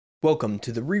Welcome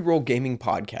to the Reroll Gaming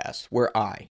Podcast, where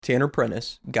I, Tanner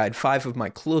Prentice, guide 5 of my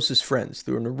closest friends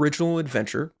through an original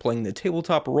adventure playing the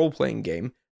tabletop role-playing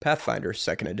game Pathfinder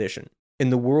 2nd Edition. In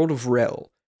the world of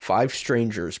Rel, 5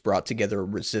 strangers brought together a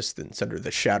resistance under the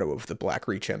shadow of the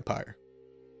Blackreach Empire.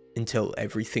 Until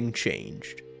everything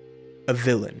changed. A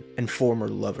villain and former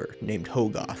lover named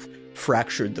Hogoth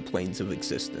fractured the planes of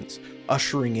existence,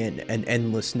 ushering in an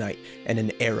endless night and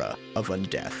an era of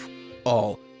undeath.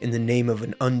 All in the name of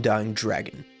an undying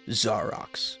dragon,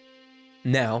 Zarox.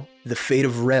 Now, the fate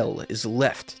of Rel is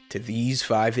left to these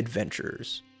 5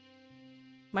 adventurers.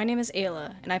 My name is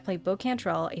Ayla, and I play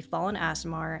Bo-Cantrell, a fallen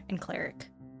Aasimar and cleric,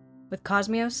 with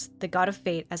Cosmios, the god of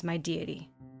fate, as my deity.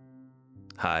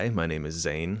 Hi, my name is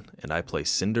Zane, and I play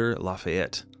Cinder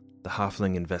Lafayette, the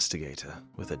halfling investigator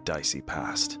with a dicey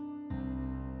past.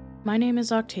 My name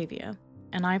is Octavia,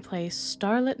 and I play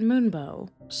Starlit Moonbow.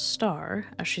 Star,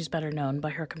 as she's better known by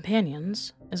her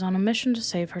companions, is on a mission to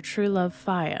save her true love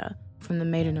Faya from the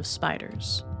Maiden of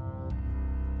Spiders.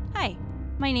 Hi,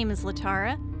 my name is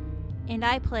Latara, and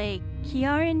I play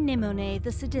Kiaran Nimone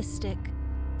the Sadistic,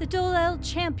 the Dolel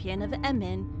champion of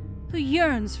Emin, who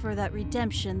yearns for that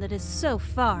redemption that is so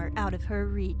far out of her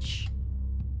reach.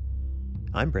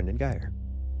 I'm Brendan Geyer.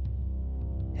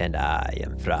 And I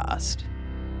am Frost,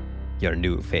 your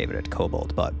new favorite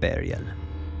kobold barbarian.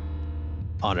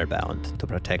 Honor-bound to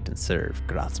protect and serve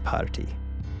Groth's party.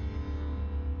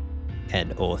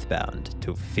 And oath-bound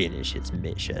to finish his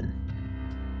mission.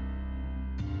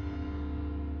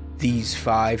 These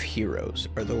 5 heroes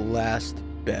are the last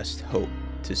best hope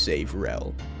to save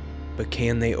Rel. But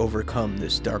can they overcome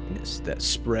this darkness that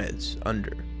spreads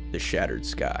under the shattered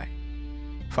sky?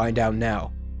 Find out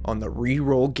now on the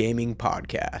Reroll Gaming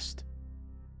Podcast.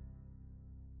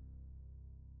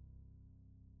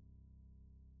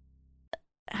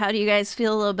 How do you guys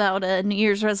feel about New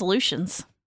Year's resolutions?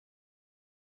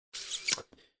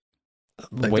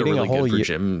 Waiting really a whole good for year.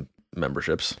 gym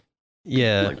memberships.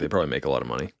 Yeah, Like they probably make a lot of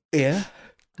money. Yeah.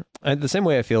 the same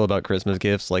way I feel about Christmas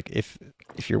gifts. Like if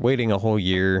you're waiting a whole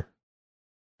year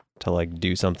to like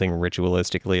do something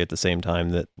ritualistically at the same time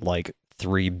that like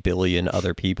 3 billion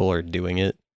other people are doing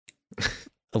it,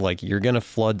 like you're gonna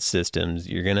flood systems.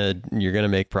 You're gonna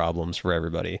make problems for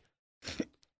everybody.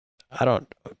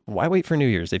 Why wait for New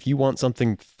Year's? If you want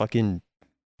something fucking,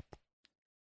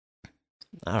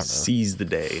 I don't know. Seize the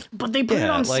day. But they put it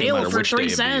Yeah, on like, sale no matter for which day 3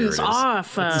 of the year cents it is.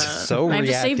 off. It's so I have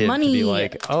to reactive save money. to be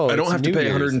like, oh, I don't it's have to New pay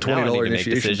Year's. Now I need $120 to make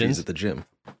initiation decisions. fees at the gym.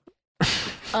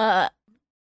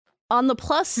 On the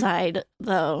plus side,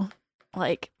 though,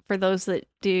 like for those that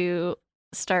do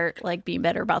start like being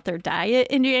better about their diet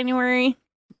in January,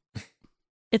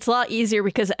 it's a lot easier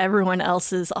because everyone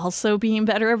else is also being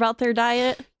better about their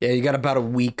diet. Yeah, you got about a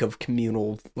week of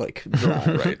communal, like,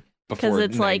 drive. Right. Before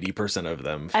it's like- 90% of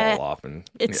them fall off. And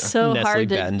It's yeah. so Nestle hard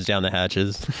to battens down the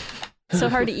hatches. so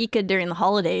hard to eat good during the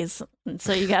holidays, and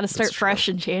so you got to start That's true. fresh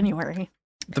in January.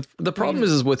 The problem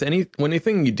is with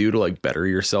anything you do to like better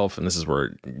yourself, and this is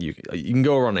where you can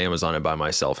go over on Amazon and buy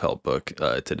my self-help book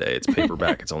today. It's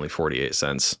paperback. It's only 48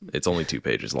 cents. It's only 2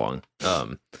 pages long.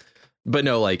 But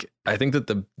no, like I think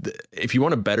that if you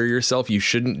want to better yourself, you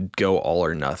shouldn't go all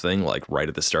or nothing like right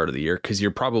at the start of the year, because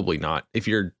you're probably not, if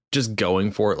you're just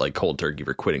going for it like cold turkey, if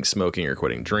you're quitting smoking or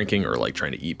quitting drinking or like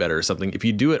trying to eat better or something, if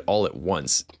you do it all at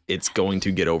once, it's going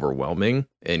to get overwhelming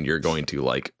and you're going to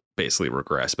like basically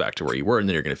regress back to where you were, and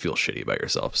then you're going to feel shitty about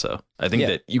yourself. So I think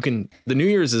that the New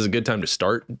Year's is a good time to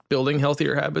start building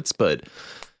healthier habits, but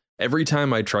every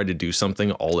time I try to do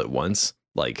something all at once,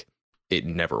 like it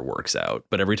never works out.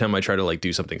 But every time I try to like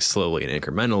do something slowly and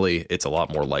incrementally, it's a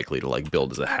lot more likely to like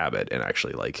build as a habit and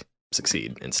actually like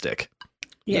succeed and stick.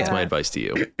 Yeah. That's my advice to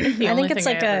you. The I only think it's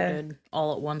thing like I ever did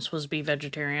all at once was be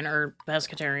vegetarian or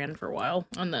pescatarian for a while,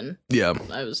 and then Yeah.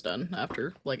 I was done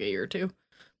after like a year or 2.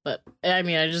 But I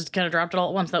mean, I just kind of dropped it all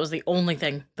at once. That was the only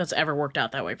thing that's ever worked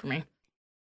out that way for me.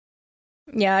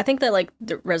 Yeah, I think that like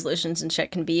the resolutions and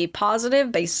shit can be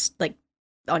positive based like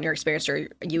on your experience or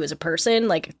you as a person.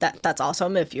 Like that's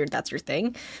awesome if that's your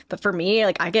thing. But for me,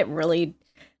 like I get really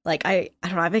like I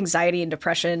don't know, I have anxiety and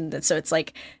depression, and so it's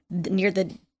like near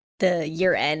the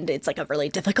year end, it's like a really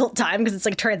difficult time because it's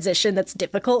like transition that's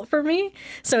difficult for me.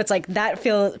 So it's like that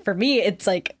feel for me, it's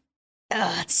like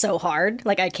it's so hard.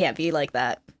 Like I can't be like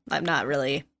that. I'm not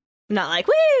like,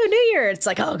 woo, New Year. It's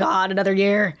like, oh God, another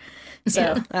year. So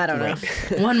Yeah. I don't know.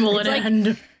 When will it like-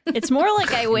 end? It's more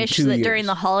like I wish 2 that during years.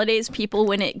 the holidays people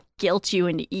wouldn't guilt you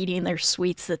into eating their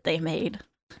sweets that they made.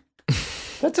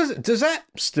 Does that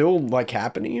still, like,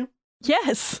 happen to you?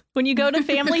 Yes. When you go to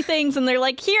family things and they're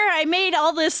like, here, I made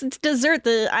all this dessert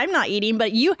that I'm not eating,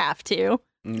 but you have to.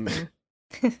 Mm.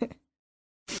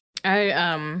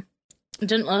 I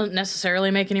didn't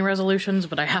necessarily make any resolutions,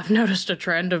 but I have noticed a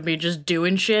trend of me just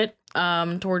doing shit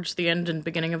towards the end and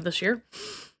beginning of this year.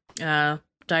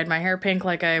 Dyed my hair pink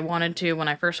like I wanted to when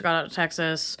I first got out of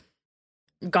Texas.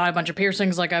 Got a bunch of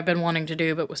piercings like I've been wanting to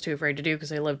do, but was too afraid to do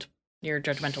because I lived near a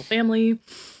judgmental family.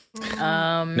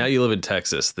 Now you live in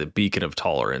Texas, the beacon of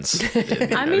tolerance in the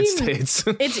United States.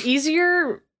 It's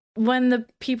easier when the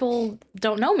people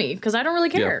don't know me because I don't really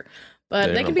care.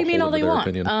 But they can be mean all they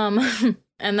want.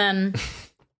 And then,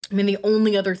 I mean, the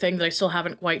only other thing that I still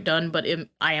haven't quite done, but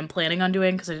I am planning on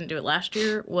doing because I didn't do it last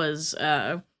year, was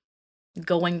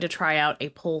going to try out a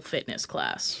pole fitness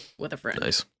class with a friend.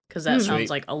 Nice. Because that sounds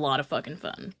like a lot of fucking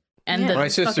fun. And the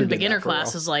fucking beginner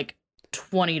class is like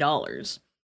 $20.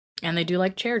 And they do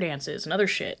like chair dances and other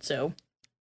shit. So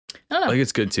I don't know. Like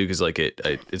it's good too because like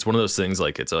it's one of those things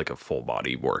like it's like a full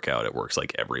body workout. It works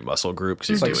like every muscle group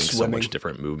because you're like doing swimming. so much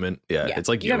different movement. Yeah, it's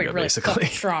like you gotta yoga be really basically. fucking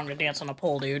strong to dance on a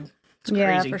pole, dude. It's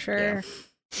Yeah, crazy. for sure. Yeah.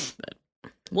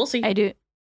 But we'll see. I do.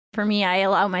 For me, I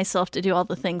allow myself to do all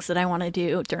the things that I want to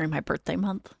do during my birthday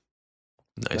month.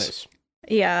 Nice.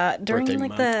 Yeah, during Birthday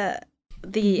like month.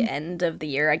 the end of the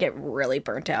year, I get really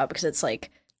burnt out because it's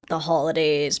like the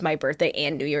holidays, my birthday,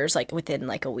 and New Year's like within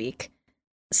like a week.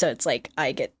 So it's like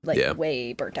I get like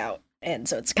way burnt out, and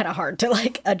so it's kind of hard to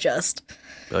like adjust.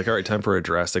 You're like, all right, time for a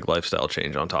drastic lifestyle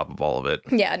change on top of all of it.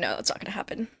 Yeah, no, it's not gonna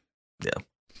happen. Yeah,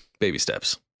 baby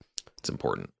steps. It's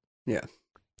important.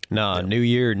 Nah, new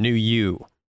year, new you.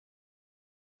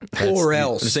 Or I'm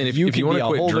else. just saying, if you you could want be to a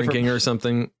quit whole drinking different- or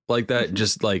something like that,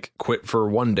 just like quit for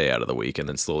 1 day out of the week and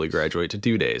then slowly graduate to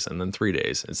 2 days and then 3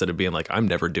 days instead of being like, I'm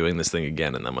never doing this thing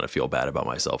again. And I'm going to feel bad about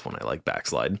myself when I like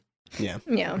backslide. Yeah.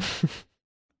 Yeah.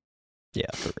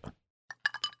 Yeah, for real.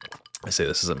 I say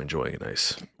this as I'm enjoying a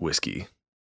nice whiskey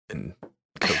and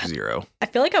Coke Zero. I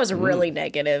feel like I was really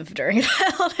negative during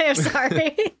that holiday. I'm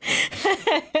sorry.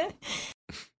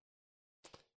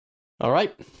 All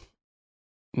right.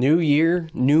 New year,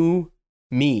 new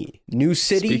me. New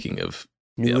city, Speaking of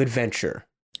new adventure.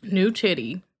 New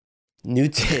titty. New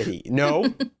titty.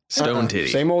 No. stone titty,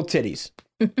 Same old titties.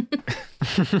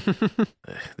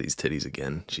 these titties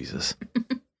again. Jesus.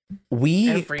 We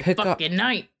Every pick up. fucking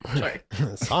night. Sorry.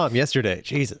 Saw him yesterday.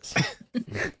 Jesus.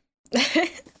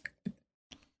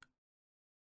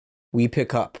 We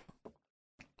pick up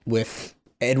with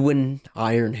Edwin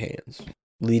Ironhands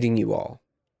leading you all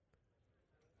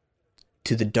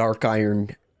to the Dark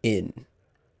Iron Inn.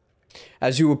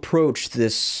 As you approach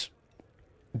this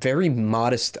very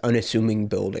modest, unassuming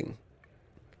building,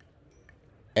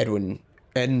 Edwin,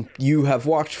 and you have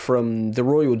walked from the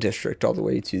Royal District all the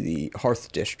way to the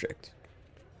Hearth District.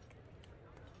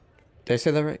 Did I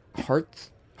say that right? Hearth?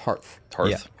 Hearth. Hearth.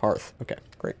 Yeah. Hearth. Okay,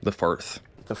 great. The farth.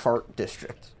 The Fart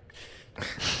District.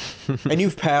 And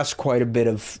you've passed quite a bit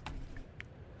of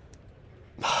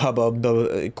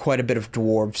hubbub, quite a bit of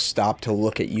dwarves stop to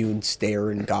look at you and stare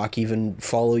and gawk, even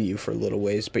follow you for a little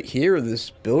ways. But here, this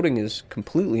building is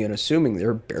completely unassuming.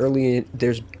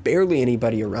 There's barely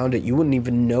anybody around it. You wouldn't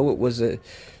even know it was a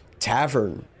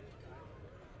tavern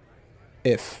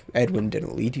if Edwin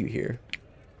didn't lead you here.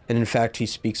 And in fact, he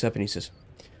speaks up and he says,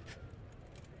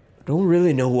 I don't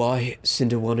really know why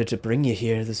Cinder wanted to bring you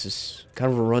here. This is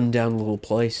kind of a rundown little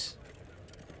place.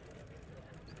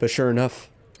 But sure enough,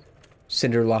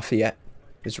 Cinder Lafayette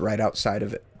is right outside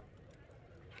of it.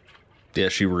 Yeah,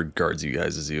 she regards you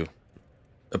guys as you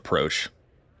approach.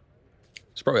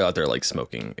 She's probably out there like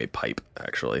smoking a pipe,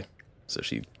 actually. So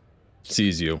she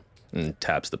sees you and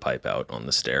taps the pipe out on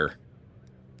the stair.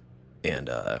 And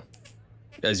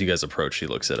as you guys approach, she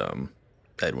looks at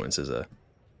Edwin and says,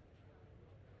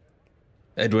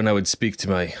 Edwin, I would speak to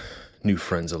my new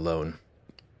friends alone,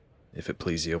 if it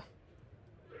please you.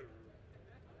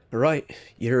 Right,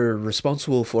 you're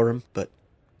responsible for him, but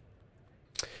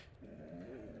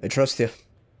I trust you.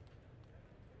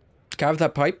 Can I have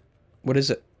that pipe? What is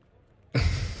it?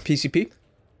 PCP?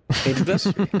 Angel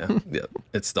Dust? Yeah,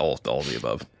 it's all the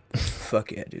above.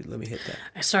 Fuck yeah, dude. Let me hit that.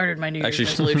 I started my New Year's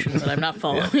Actually- resolutions that I'm not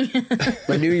following.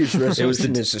 My New Year's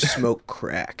resolution is to smoke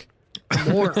crack.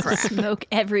 More crap. Smoke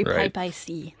every Right. pipe I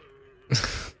see.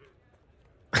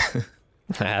 I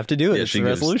have to do it. Yeah, It's she the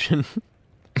gives- resolution.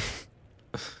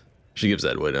 She gives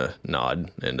Edwin a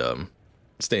nod and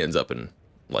stands up and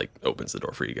like opens the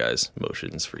door for you guys,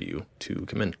 motions for you to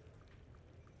come in.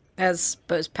 As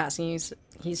Bo's passing you,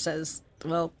 he says,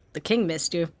 well, the king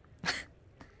missed you.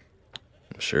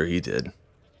 I'm sure he did.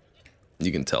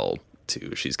 You can tell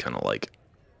too. She's kind of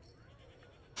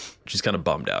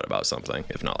bummed out about something,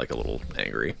 if not like a little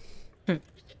angry.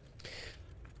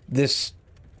 This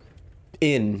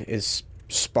inn is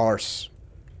sparse.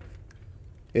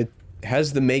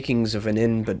 has the makings of an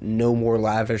inn, but no more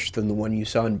lavish than the one you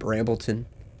saw in Brambleton.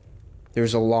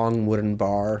 There's a long wooden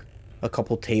bar, a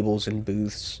couple tables and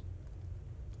booths,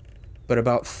 but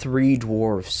about 3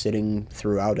 dwarves sitting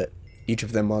throughout it, each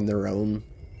of them on their own,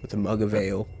 with a mug of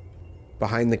ale.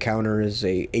 Behind the counter is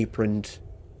a aproned,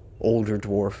 older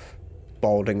dwarf,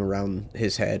 balding around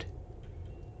his head.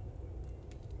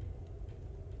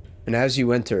 And as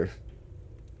you enter,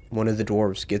 one of the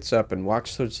dwarves gets up and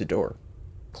walks towards the door,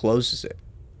 closes it,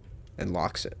 and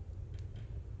locks it.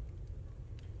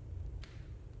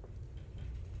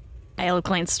 I'll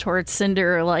glance towards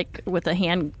Cinder, like, with a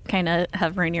hand kind of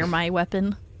hovering near my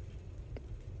weapon.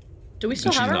 Do we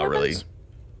still She's have our not really. weapons?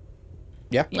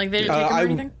 Yeah. Like, they didn't take them or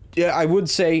anything? Yeah, I would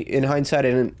say, in hindsight, I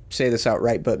didn't say this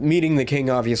outright, but meeting the king,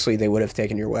 obviously, they would have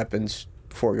taken your weapons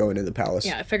before going to the palace.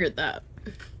 Yeah, I figured that.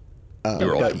 They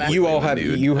were all but completely you all have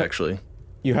nude, actually.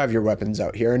 you have your weapons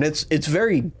out here, and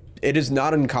it is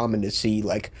not uncommon to see,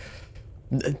 like,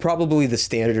 probably the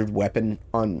standard weapon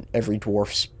on every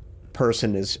dwarf's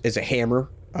person is a hammer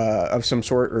of some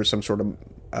sort, or some sort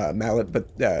of mallet,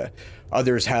 but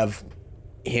others have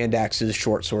hand axes,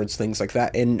 short swords, things like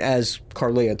that. And as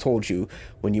Carlea told you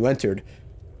when you entered,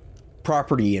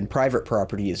 property and private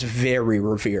property is very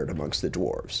revered amongst the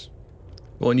dwarves.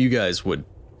 Well, and you guys would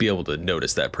be able to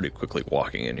notice that pretty quickly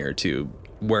walking in here too.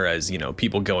 Whereas,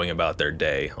 people going about their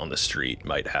day on the street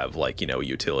might have, like, a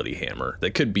utility hammer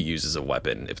that could be used as a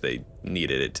weapon if they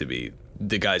needed it to be.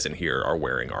 The guys in here are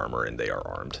wearing armor and they are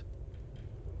armed.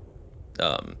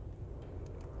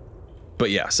 But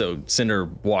yeah, so Cinder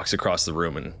walks across the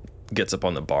room and gets up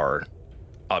on the bar,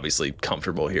 obviously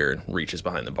comfortable here, and reaches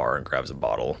behind the bar and grabs a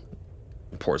bottle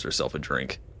and pours herself a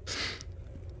drink.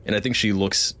 And I think she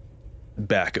looks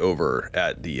back over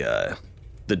at the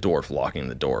dwarf locking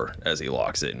the door as he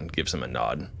locks it and gives him a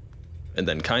nod. And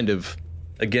then kind of,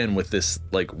 again, with this,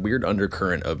 like, weird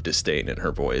undercurrent of disdain in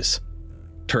her voice,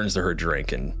 turns to her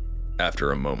drink and,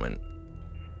 after a moment,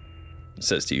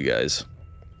 says to you guys,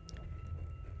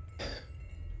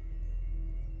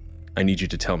 I need you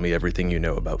to tell me everything you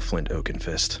know about Flint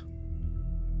Oakenfist.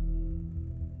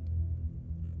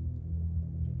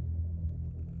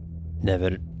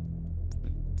 Never.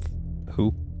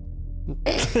 Who?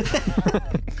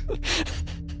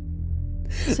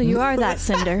 So you are that,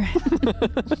 Cinder.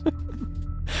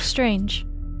 Strange.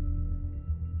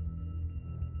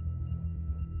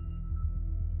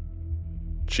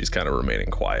 She's kind of remaining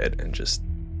quiet and just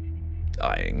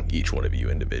eyeing each one of you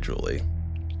individually,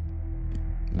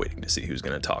 waiting to see who's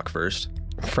going to talk first.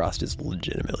 Frost is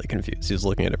legitimately confused. He's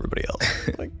looking at everybody else.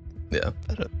 Like, Yeah.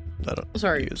 I don't.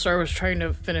 Sorry, Star was trying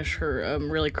to finish her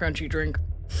really crunchy drink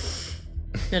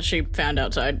that she found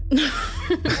outside.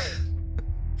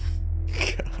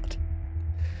 God.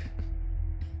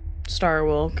 Star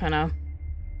will kind of,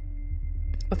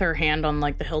 with her hand on,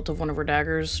 like, the hilt of one of her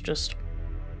daggers, just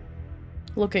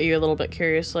look at you a little bit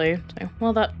curiously. Say,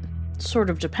 well, that sort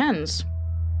of depends.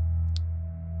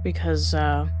 Because,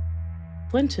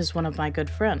 Flint is one of my good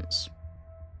friends.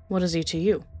 What is he to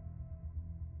you?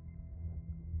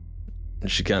 And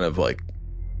she kind of, like,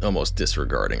 almost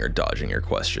disregarding or dodging your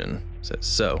question, says,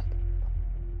 so,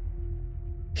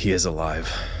 he is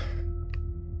alive.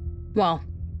 Well,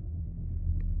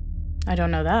 I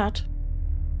don't know that.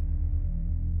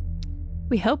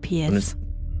 We hope he is.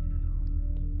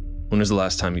 When was the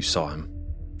last time you saw him?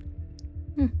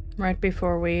 Right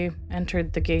before we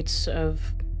entered the gates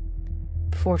of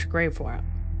Fort Gravewater.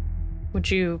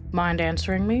 Would you mind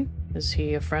answering me? Is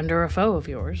he a friend or a foe of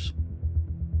yours?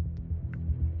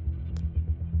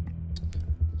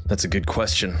 That's a good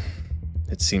question.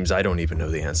 It seems I don't even know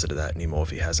the answer to that anymore if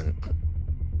he hasn't.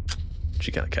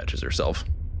 She kind of catches herself.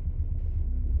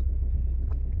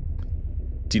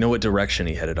 Do you know what direction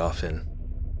he headed off in?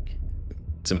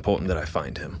 It's important that I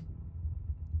find him.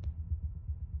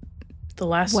 The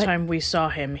last What? time we saw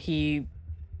him, he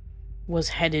was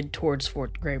headed towards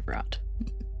Fort Graverot.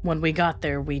 When we got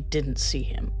there, we didn't see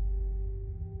him.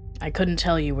 I couldn't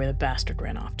tell you where the bastard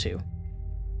ran off to.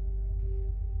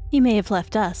 He may have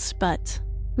left us, but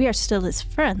we are still his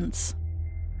friends.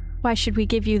 Why should we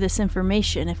give you this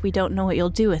information if we don't know what you'll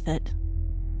do with it?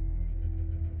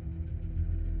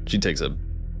 She takes a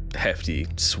hefty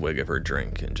swig of her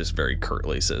drink and just very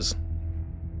curtly says,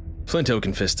 Flint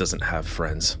Oakenfist doesn't have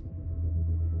friends.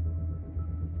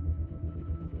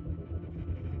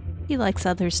 He likes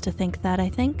others to think that, I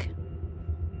think.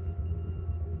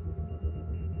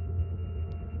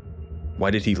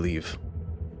 Why did he leave?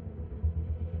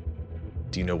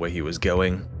 Do you know where he was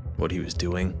going? What he was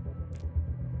doing?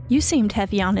 You seemed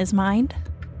heavy on his mind.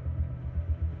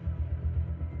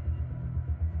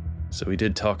 So he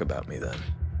did talk about me then.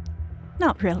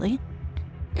 Not really.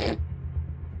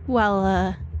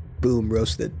 Well, Boom,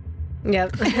 roasted.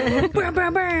 Yep.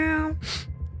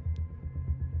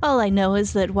 all I know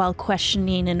is that while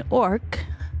questioning an orc,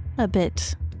 a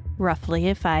bit roughly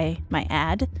if I might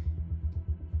add,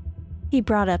 he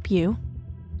brought up you.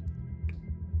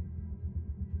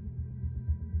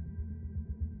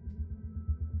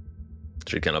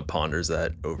 She kind of ponders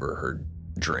that over her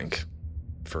drink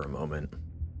for a moment.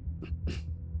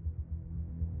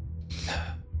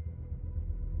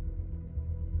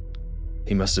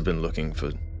 He must have been looking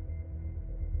for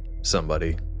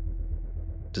somebody.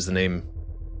 Does the name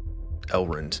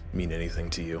Elrond mean anything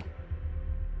to you?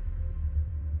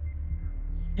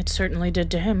 It certainly did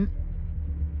to him.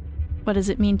 What does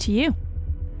it mean to you?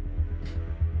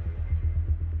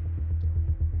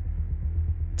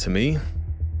 To me,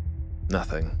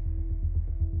 nothing.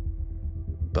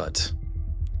 But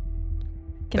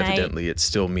evidently it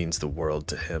still means the world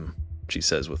to him, she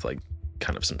says with like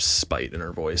kind of some spite in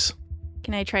her voice.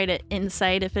 Can I try to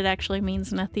insight if it actually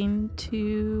means nothing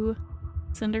to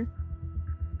Cinder?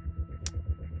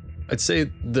 I'd say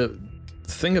the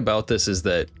thing about this is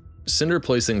that Cinder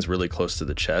plays things really close to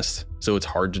the chest, so it's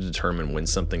hard to determine when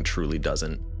something truly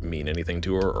doesn't mean anything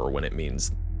to her or when it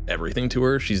means everything to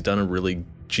her. She's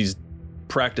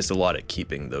practiced a lot at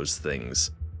keeping those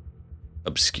things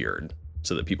obscured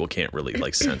so that people can't really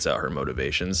like sense out her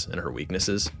motivations and her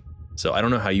weaknesses. So I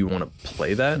don't know how you want to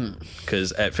play that,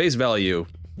 because at face value,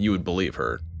 you would believe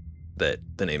her that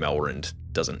the name Elrond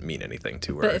doesn't mean anything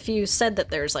to her. But if you said that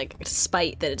there's like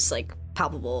spite, that it's like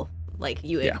palpable, like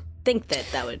you would think that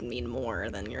that would mean more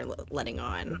than you're letting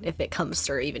on if it comes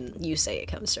through, even you say it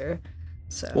comes through.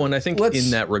 So. Well, and I think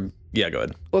in that yeah, go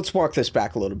ahead. Let's walk this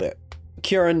back a little bit.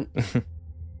 Kieran,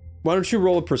 why don't you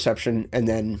roll a perception and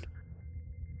then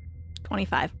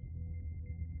 25.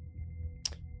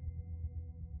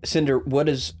 Cinder, what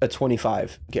does a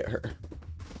 25 get her?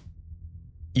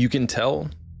 You can tell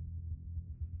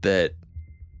that,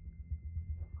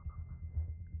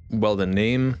 well, the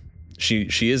name, she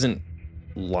isn't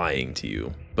lying to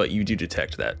you, but you do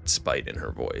detect that spite in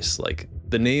her voice. Like,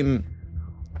 the name,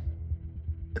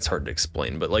 it's hard to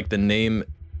explain, but like the name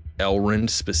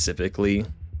Elrond specifically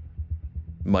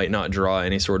might not draw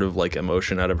any sort of like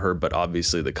emotion out of her, but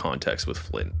obviously the context with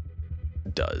Flint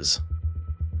does.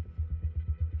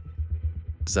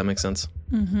 Does that make sense?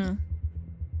 Mm-hmm.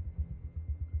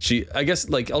 I guess,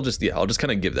 like, I'll just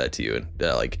kind of give that to you, and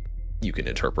like, you can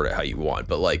interpret it how you want,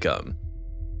 but like,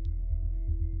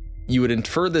 you would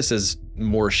infer this as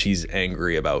more she's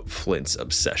angry about Flint's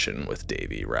obsession with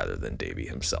Davy rather than Davy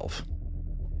himself.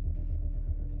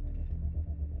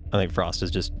 I think Frost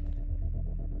is just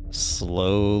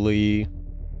slowly,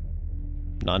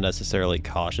 not necessarily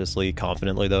cautiously,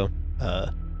 confidently though,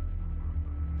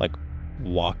 like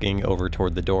walking over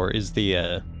toward the door. Is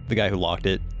the guy who locked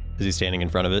it, is he standing in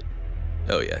front of it?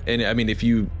 Oh yeah, and I mean, if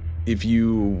you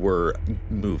were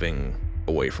moving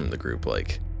away from the group,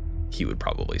 like, he would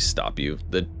probably stop you.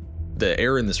 The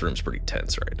air in this room is pretty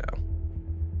tense right now.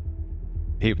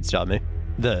 He would stop me.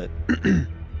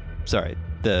 Sorry,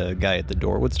 the guy at the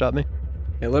door would stop me.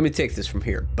 Now let me take this from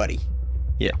here, buddy.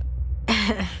 Yeah.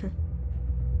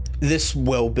 This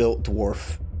well-built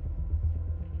dwarf,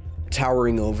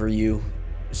 towering over you,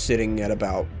 sitting at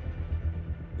about,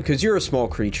 because you're a small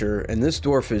creature, and this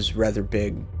dwarf is rather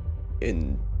big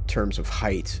in terms of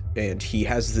height, and he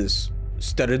has this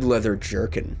studded leather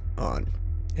jerkin on,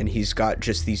 and he's got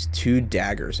just these two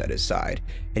daggers at his side,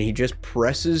 and he just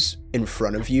presses in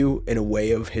front of you in a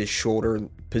way of his shoulder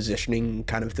positioning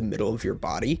kind of the middle of your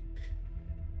body,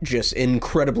 just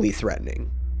incredibly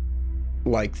threatening.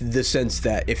 Like, the sense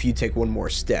that if you take one more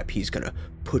step, he's gonna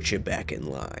put you back in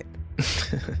line.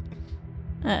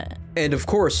 And of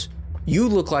course, you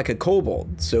look like a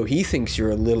kobold, so he thinks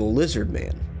you're a little lizard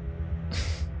man.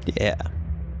 Yeah.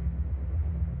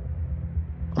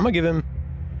 I'm gonna give him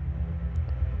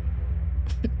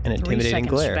an intimidating 3 seconds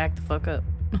glare. to back the fuck up.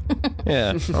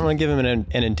 Yeah, I'm gonna give him an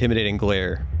intimidating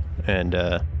glare, and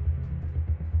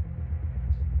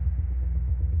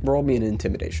Roll me an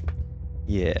intimidation.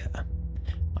 yeah,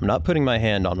 I'm not putting my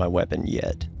hand on my weapon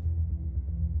yet,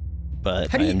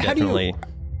 but I am definitely.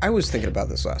 I was thinking about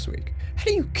this last week. How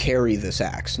do you carry this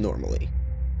axe normally?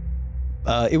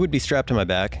 It would be strapped to my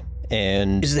back,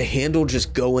 and Is the handle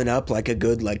just going up like a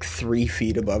good 3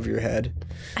 feet above your head?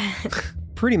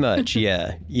 pretty much,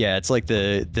 yeah. It's like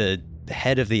the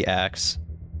head of the axe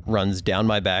runs down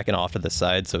my back and off to the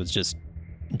side, so it's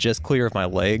just clear of my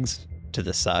legs to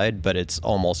the side, but it's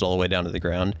almost all the way down to the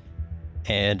ground.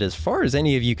 And as far as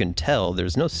any of you can tell,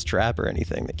 there's no strap or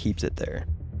anything that keeps it there.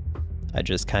 I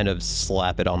just kind of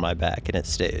slap it on my back and it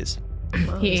stays.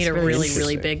 He ate a very really, interesting.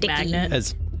 really big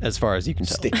magnet. As far as you can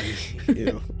tell. Sticky.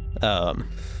 Ew.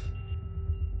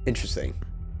 Interesting.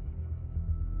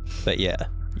 But yeah,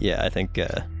 I think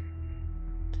I'm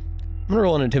gonna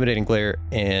roll an intimidating glare,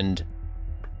 and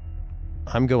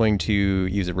I'm going to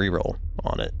use a reroll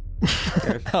on it.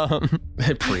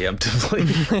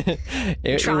 Preemptively.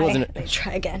 it wasn't.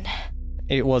 Try again.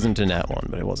 It wasn't a nat one,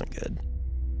 but it wasn't good.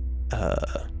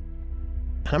 And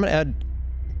I'm gonna add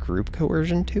group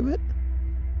coercion to it.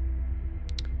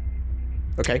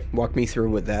 Okay, walk me through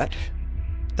with that.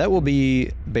 That will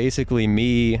be basically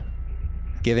me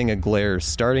giving a glare,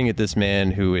 starting at this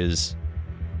man who is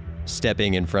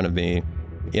stepping in front of me,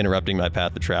 interrupting my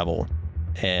path of travel,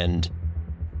 and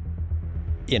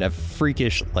in a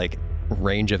freakish, like,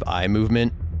 range of eye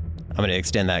movement, I'm going to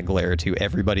extend that glare to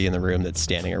everybody in the room that's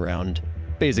standing around,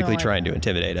 basically trying to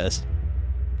intimidate us.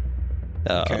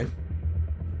 Okay.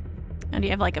 And do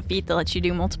you have like a feat that lets you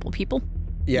do multiple people?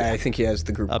 Yeah, I think he has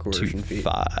the group Up to coercion feat.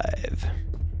 5.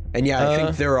 And yeah, I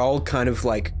think they're all kind of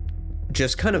like,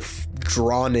 just kind of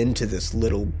drawn into this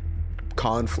little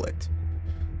conflict.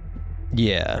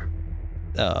 Yeah.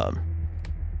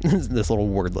 This little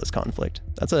wordless conflict.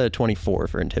 That's a 24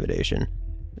 for intimidation.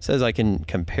 It says I can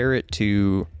compare it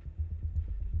to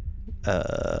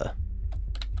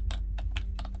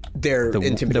Their the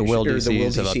intimidation will or the will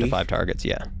DCs of up to DC? 5 targets.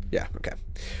 Yeah. Yeah, okay.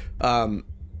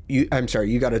 I'm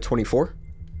sorry, you got a 24?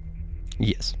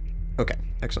 Yes. Okay,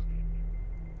 excellent.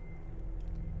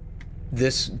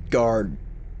 This guard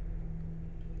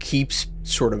keeps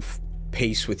sort of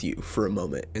pace with you for a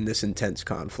moment in this intense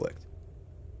conflict.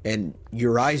 And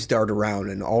your eyes dart around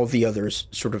and all the others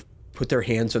sort of put their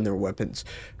hands on their weapons.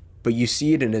 But you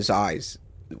see it in his eyes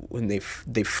when they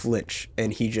flinch,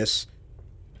 and he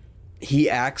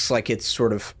acts like it's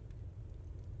sort of,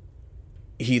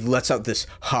 he lets out this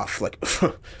huff, like,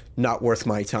 not worth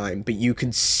my time, but you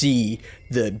can see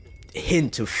the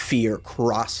hint of fear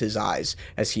cross his eyes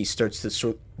as he starts to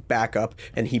sort of back up,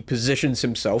 and he positions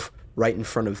himself right in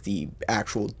front of the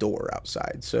actual door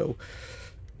outside, so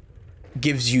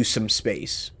gives you some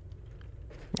space.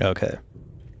 Okay.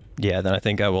 Yeah, then I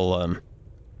think I will,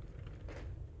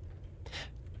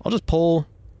 I'll just pull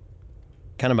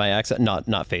kind of my axe,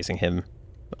 not facing him.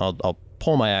 I'll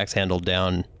pull my axe handle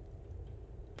down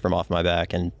from off my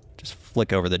back and just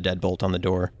flick over the deadbolt on the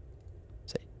door.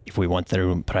 Say, if we want the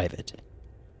room private,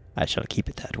 I shall keep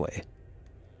it that way.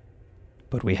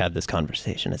 But we have this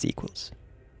conversation as equals.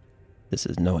 This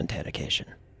is no interrogation.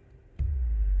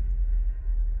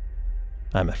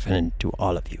 I'm a friend to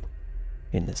all of you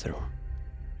in this room.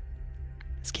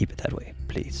 Let's keep it that way,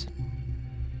 please.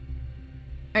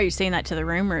 Are you saying that to the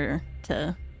room or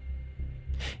to...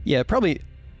 Yeah, probably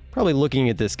looking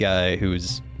at this guy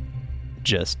who's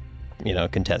just,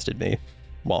 contested me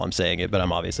while I'm saying it, but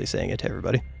I'm obviously saying it to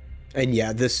everybody. And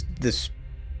yeah, this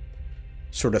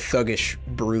sort of thuggish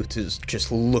brute is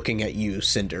just looking at you,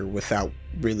 Cinder, without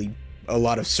really a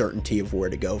lot of certainty of where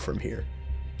to go from here.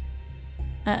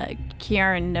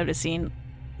 Kiaran, noticing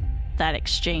that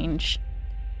exchange,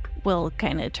 will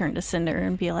kind of turn to Cinder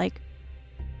and be like,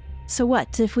 so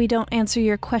what, if we don't answer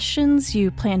your questions,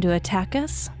 you plan to attack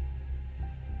us?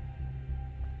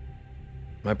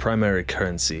 My primary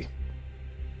currency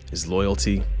is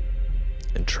loyalty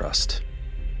and trust.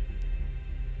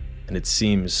 And it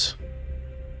seems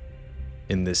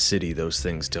in this city those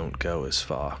things don't go as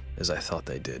far as I thought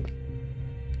they did.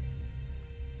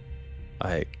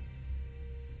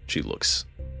 She looks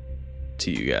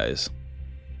to you guys,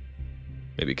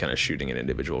 maybe kind of shooting an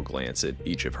individual glance at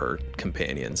each of her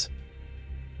companions.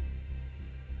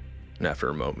 And after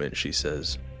a moment, she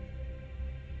says,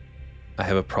 I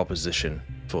have a proposition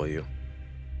for you.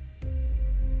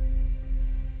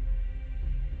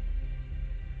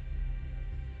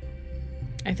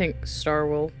 I think Star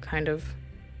will kind of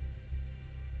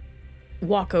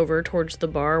walk over towards the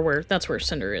bar that's where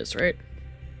Cinder is, right?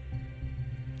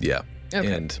 Yeah.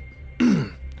 Okay.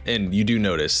 And you do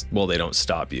notice, they don't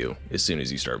stop you as soon as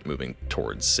you start moving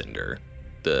towards Cinder.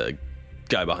 The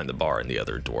guy behind the bar and the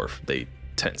other dwarf, they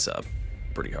tense up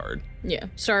pretty hard. Yeah.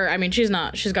 Star,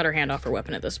 she's got her hand off her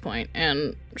weapon at this point,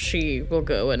 and she will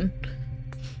go and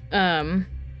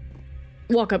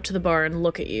walk up to the bar and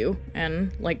look at you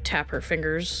and tap her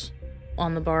fingers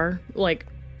on the bar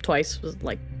twice,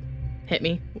 hit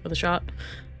me with a shot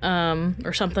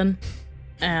or something,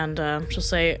 and she'll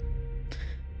say,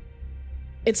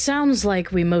 it sounds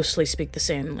like we mostly speak the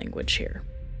same language here.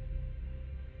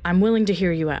 I'm willing to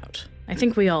hear you out. I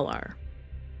think we all are.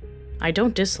 I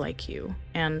don't dislike you,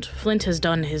 and Flint has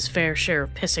done his fair share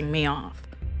of pissing me off.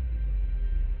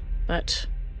 But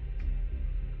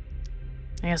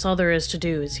I guess all there is to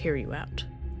do is hear you out.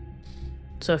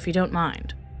 So if you don't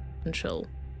mind, and she'll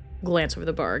glance over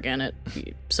the bar again at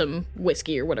some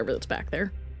whiskey or whatever that's back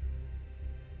there.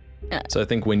 So I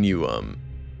think when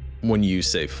you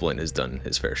say Flint has done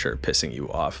his fair share of pissing you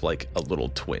off, like a little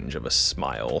twinge of a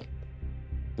smile,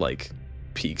 like,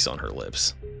 peaks on her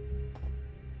lips.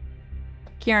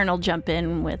 Kieran will jump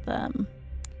in with,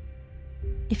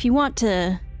 if you want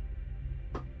to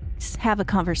have a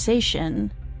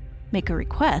conversation, make a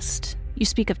request, you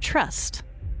speak of trust.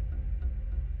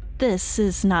 This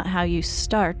is not how you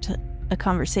start a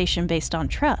conversation based on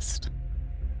trust.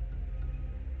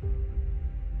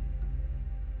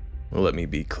 Well, let me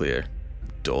be clear,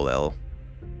 Dol-El.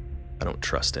 I don't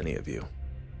trust any of you.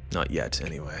 Not yet,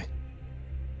 anyway.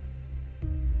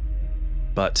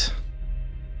 But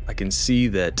I can see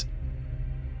that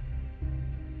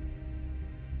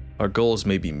our goals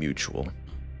may be mutual.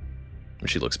 And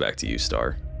she looks back to you,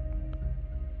 Star.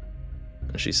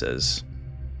 And she says,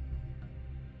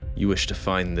 you wish to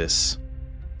find this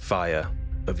fire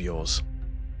of yours.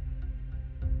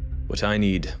 What I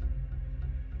need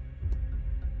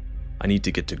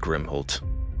to get to Grimholt,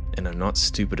 and I'm not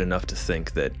stupid enough to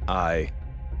think that I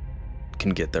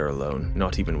can get there alone,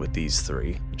 not even with these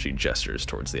three. She gestures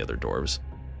towards the other dwarves.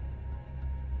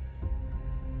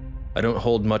 I don't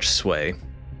hold much sway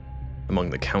among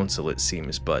the council, it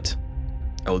seems, but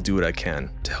I will do what I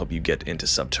can to help you get into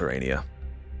Subterranea.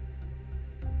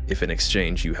 If in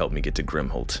exchange you help me get to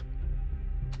Grimholt.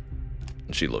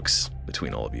 And she looks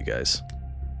between all of you guys.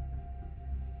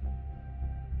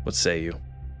 What say you?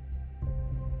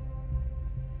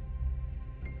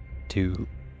 To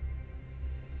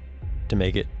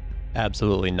make it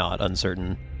absolutely not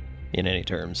uncertain in any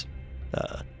terms,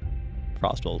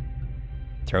 Frost will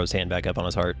throw his hand back up on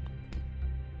his heart.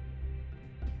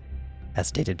 As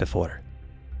stated before,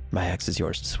 my axe is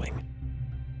yours to swing.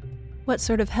 What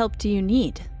sort of help do you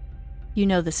need? You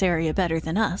know this area better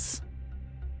than us.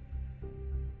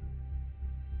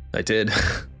 I did.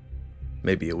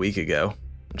 Maybe a week ago.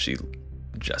 And she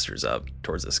gestures up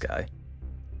towards the sky.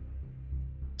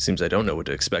 Seems I don't know what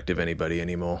to expect of anybody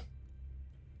anymore.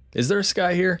 Is there a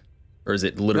sky here? Or is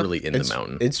it literally in the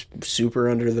mountain? It's super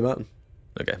under the mountain.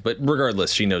 Okay, but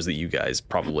regardless, she knows that you guys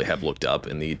probably have looked up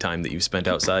in the time that you've spent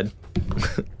outside.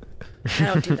 I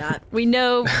don't do that. We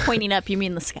know pointing up, you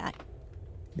mean the sky.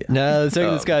 Yeah. No, the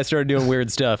second this guy started doing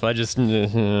weird stuff, I'm not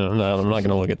going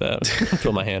to look at that.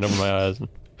 Put my hand over my eyes.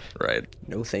 Right.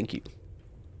 No, thank you.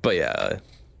 But yeah,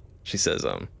 she says,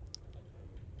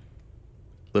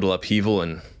 little upheaval,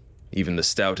 and even the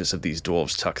stoutest of these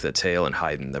dwarves tuck their tail and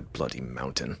hide in their bloody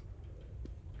mountain.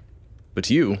 But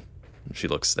you, she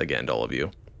looks again to all of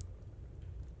you,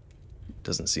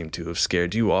 doesn't seem to have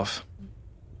scared you off.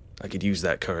 I could use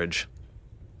that courage,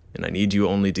 and I need you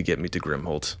only to get me to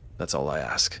Grimholt. That's all I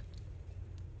ask.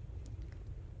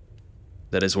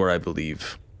 That is where I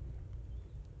believe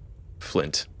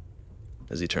Flint,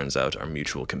 as he turns out, our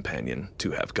mutual companion,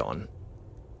 to have gone.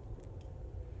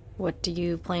 What do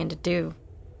you plan to do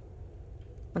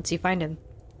once you find him?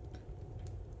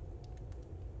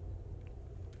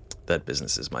 That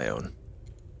business is my own.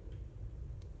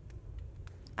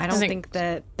 I don't think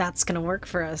that that's going to work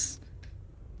for us.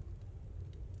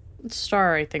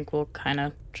 Star, I think, will kind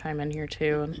of chime in here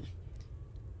too. And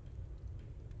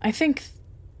I think,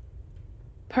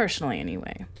 personally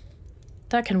anyway,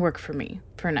 that can work for me,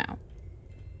 for now.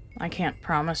 I can't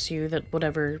promise you that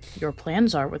whatever your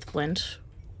plans are with Flint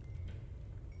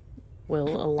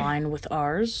will align with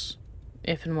ours,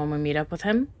 if and when we meet up with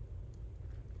him.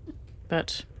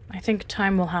 But I think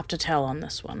time will have to tell on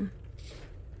this one.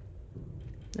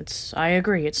 I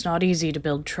agree, it's not easy to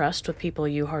build trust with people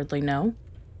you hardly know.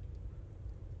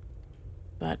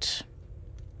 But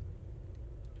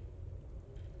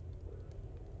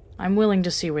I'm willing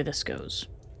to see where this goes.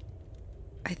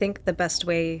 I think the best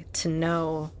way to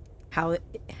know how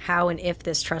and if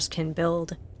this trust can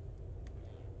build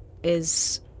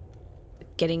is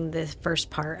getting the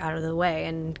first part out of the way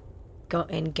and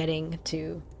getting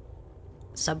to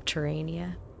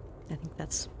Subterranea. I think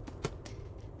that's...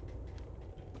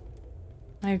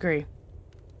 I agree.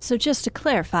 So just to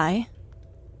clarify,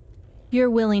 you're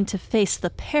willing to face the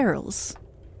perils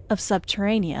of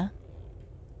Subterranea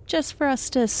just for us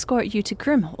to escort you to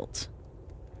Grimholt.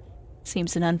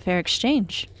 Seems an unfair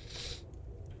exchange.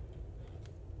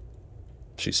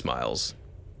 She smiles.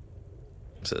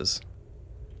 Says,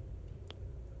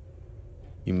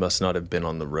 you must not have been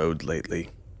on the road lately.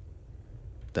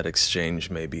 That exchange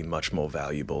may be much more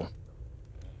valuable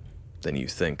than you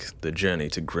think. The journey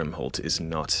to Grimholt is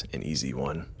not an easy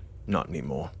one. Not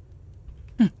anymore.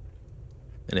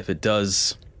 And if it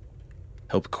does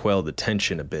help quell the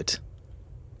tension a bit.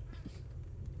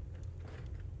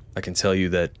 I can tell you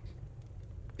that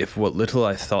if what little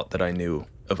I thought that I knew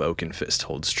of Oakenfist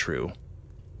holds true,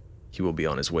 he will be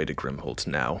on his way to Grimholt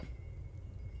now.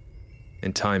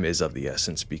 And time is of the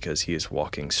essence because he is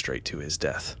walking straight to his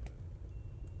death.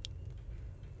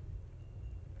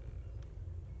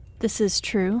 This is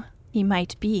true. He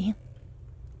might be.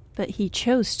 But he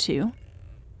chose to,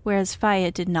 whereas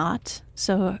Faya did not,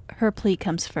 so her plea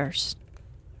comes first.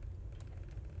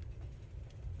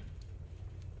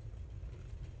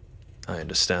 I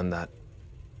understand that.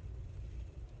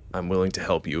 I'm willing to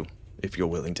help you if you're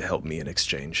willing to help me in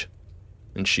exchange.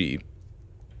 And she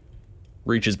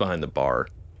reaches behind the bar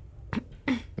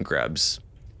and grabs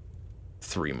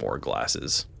 3 more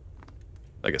glasses.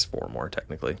 I guess 4 more,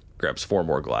 technically. Grabs 4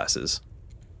 more glasses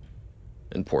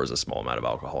and pours a small amount of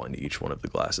alcohol into each one of the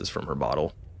glasses from her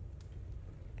bottle.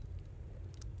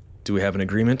 Do we have an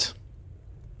agreement?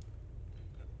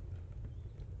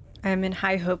 I'm in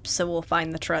high hopes that we'll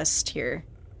find the trust here.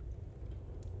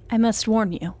 I must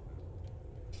warn you.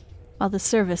 While the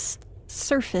surface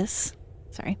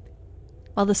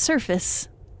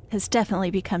has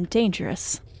definitely become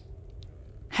dangerous,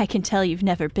 I can tell you've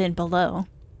never been below.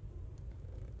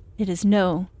 It is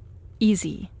no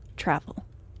easy travel.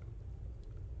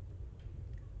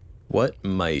 What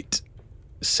might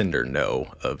Cinder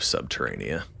know of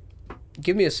Subterranea?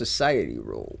 Give me a society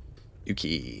roll.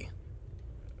 Yuki.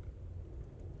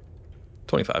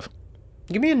 25.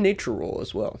 Give me a nature roll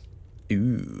as well.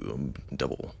 Ooh,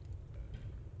 double.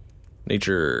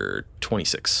 Nature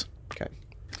 26. Okay.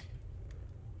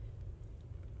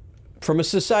 From a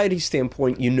society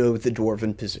standpoint, you know the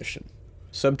dwarven position.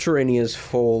 Subterranea is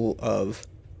full of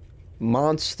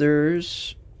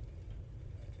monsters,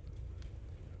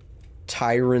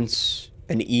 tyrants,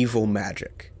 and evil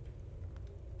magic.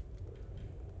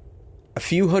 A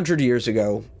few hundred years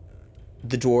ago,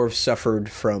 the dwarves suffered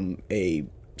from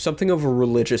something of a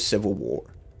religious civil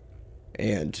war,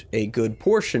 and a good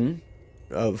portion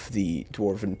of the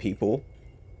dwarven people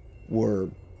were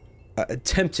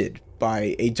tempted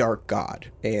by a dark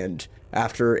god, and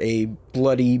after a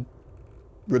bloody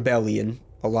rebellion,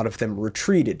 a lot of them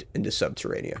retreated into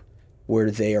Subterranea, where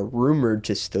they are rumored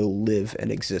to still live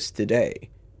and exist today.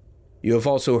 You have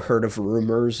also heard of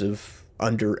rumors of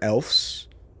under-elves,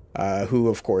 who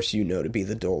of course you know to be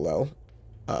the Dolel.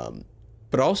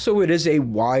 But also it is a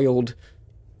wild,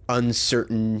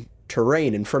 uncertain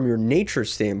terrain, and from your nature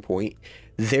standpoint,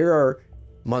 there are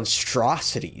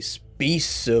monstrosities,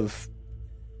 beasts of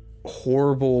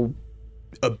horrible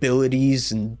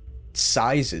abilities and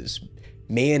sizes,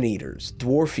 man-eaters,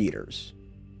 dwarf-eaters,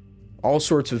 all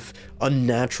sorts of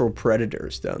unnatural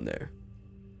predators down there.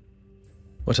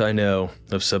 What I know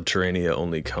of Subterranea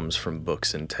only comes from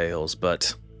books and tales,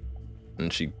 but...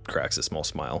 And she cracks a small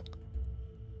smile.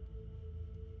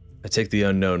 I take the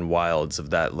unknown wilds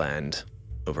of that land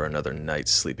over another night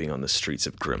sleeping on the streets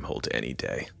of Grimholt any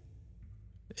day.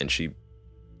 And she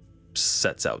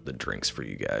sets out the drinks for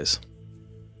you guys.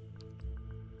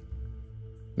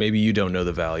 Maybe you don't know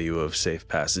the value of safe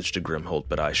passage to Grimholt,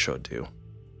 but I sure do.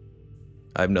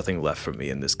 I have nothing left for me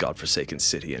in this godforsaken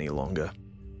city any longer.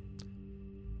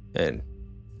 And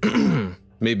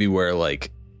maybe where,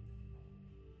 like,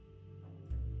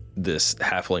 this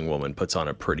halfling woman puts on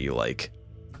a pretty, like,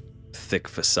 thick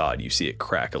facade, you see it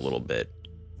crack a little bit.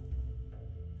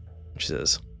 She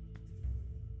says,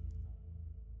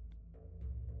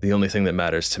 "The only thing that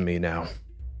matters to me now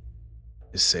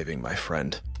is saving my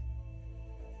friend.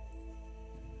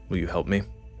 Will you help me?"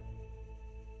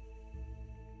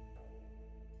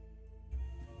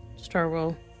 Star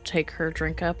will take her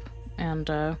drink up and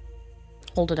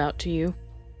hold it out to you.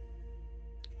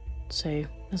 Say,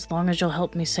 as long as you'll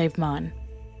help me save mine.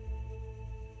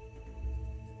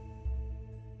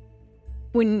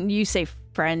 When you say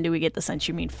friend, do we get the sense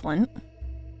you mean Flint?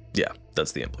 Yeah,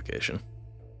 that's the implication.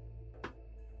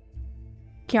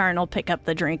 Kiaran will pick up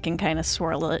the drink and kind of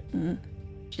swirl it and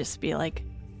just be like,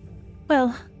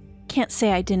 well, can't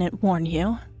say I didn't warn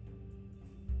you.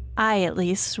 I, at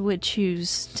least, would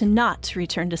choose to not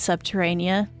return to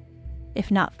Subterranea,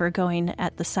 if not for going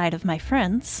at the side of my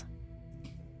friends.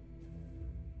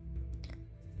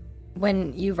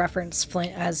 When you reference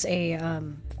Flint as a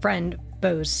friend,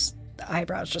 Bo's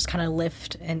eyebrows just kind of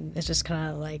lift, and it's just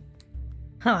kind of like,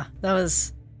 huh, that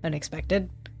was unexpected.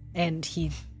 And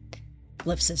he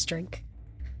lifts his drink,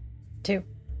 too.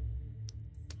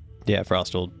 Yeah,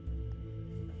 Frost will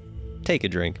take a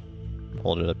drink,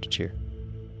 hold it up to cheers.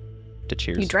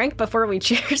 You drank before we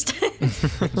cheersed.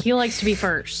 He likes to be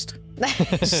first.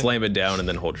 Slam it down and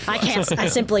then hold your I glass. can't. I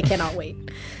simply cannot wait.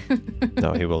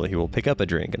 No, he will pick up a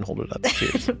drink and hold it up.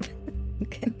 Cheers.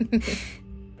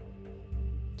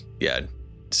 Yeah,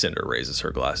 Cinder raises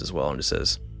her glass as well and just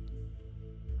says,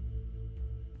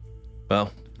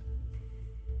 well,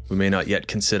 we may not yet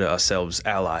consider ourselves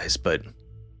allies, but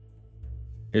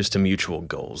here's to mutual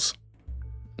goals.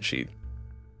 She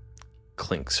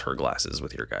clinks her glasses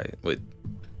with your guy.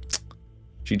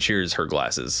 She cheers her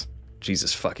glasses.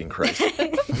 Jesus fucking Christ.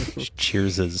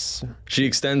 Cheers as She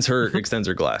extends her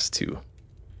glass to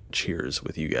cheers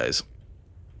with you guys.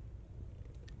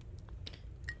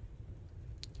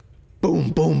 Boom,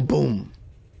 boom, boom.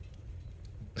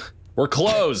 We're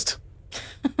closed.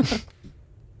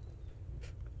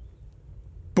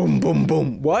 Boom, boom,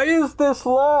 boom. Why is this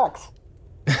locked?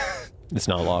 it's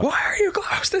not locked. Why are you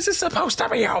closed? This is supposed to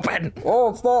be open. Oh,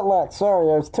 it's not locked.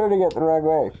 Sorry, I was turning it the wrong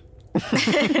way.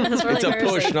 That's really It's a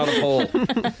push, embarrassing. not a pull.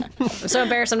 I'm so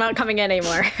embarrassed. I'm not coming in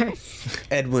anymore.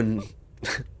 Edwin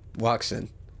walks in,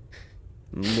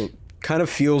 kind of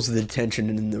feels the tension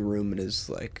in the room, and is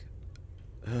like,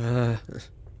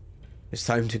 it's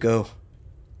time to go.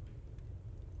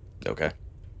 Okay.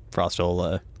 Frost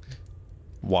will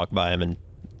walk by him and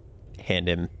hand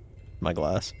him my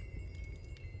glass,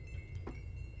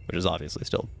 which is obviously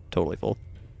still totally full.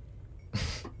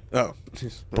 Oh.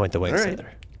 Point the way, All right.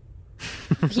 Cinder.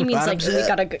 He means like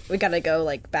we gotta go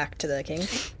like back to the king.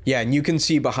 Yeah, and you can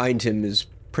see behind him is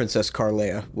Princess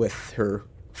Carlea with her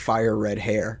fire red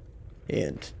hair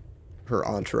and her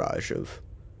entourage of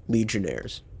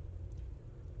legionnaires.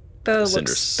 Bo looks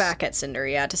Cinder's- back at Cinder,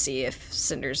 yeah, to see if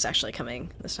Cinder's actually coming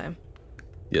this time.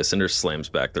 Yeah, Cinder slams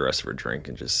back the rest of her drink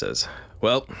and just says,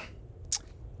 well,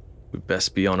 we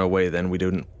best be on our way then. We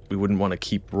wouldn't want to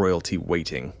keep royalty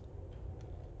waiting.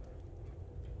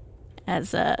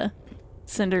 As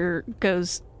Cinder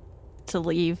goes to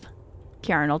leave,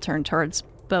 Kiaran will turn towards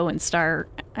Bo and Star,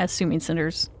 assuming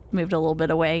Cinder's moved a little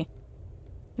bit away,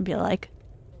 and be like,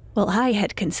 well, I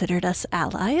had considered us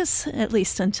allies, at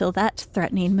least until that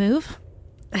threatening move.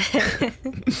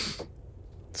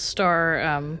 Star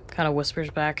kind of whispers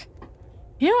back,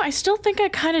 you know, I still think I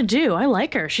kind of do. I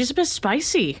like her. She's a bit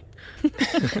spicy.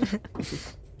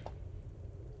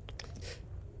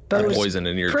 Bo's Poison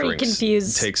in your pretty drinks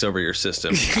confused. takes over your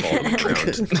system. Fall on the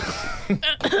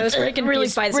ground. I was pretty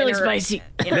confused by really Cinder spicy.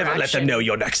 Never let them know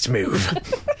your next move.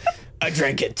 I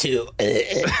drank it too.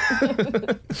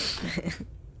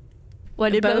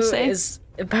 What did Bo say?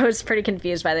 Bo's pretty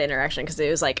confused by the interaction because it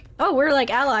was like, oh, we're like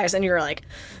allies, and you were like,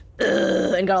 ugh,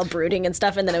 and got all brooding and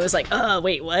stuff, and then it was like, oh,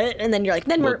 wait, what? And then you're like,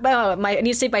 then I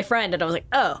need to save my friend, and I was like,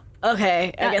 oh,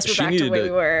 okay, I guess we're She back to needed where to-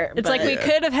 we were. It's like we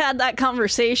could have had that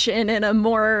conversation in a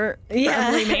more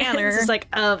friendly manner. It's just like,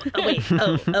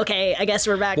 okay, I guess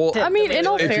we're back. Well, to I mean, in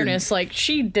all If you're- fairness, like,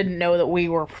 she didn't know that we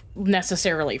were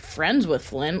necessarily friends with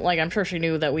Flint. Like, I'm sure she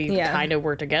knew that we Yeah. kind of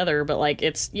were together, but, like,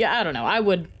 I don't know.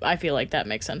 I feel like that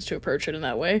makes sense to approach it in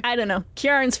that way. I don't know.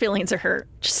 Kiaran's feelings are hurt.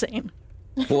 Just saying.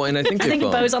 Well, and I think, I think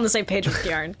if, Bo's on the same page with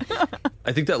Kiaran.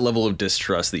 I think that level of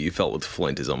distrust that you felt with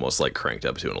Flint is almost like cranked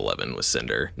up to an 11 with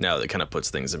Cinder. Now that kind of puts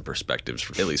things in perspective,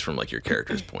 at least from like your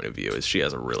character's point of view, is she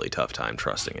has a really tough time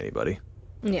trusting anybody.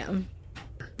 Yeah.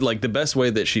 Like the best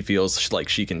way that she feels like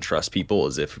she can trust people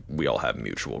is if we all have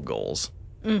mutual goals.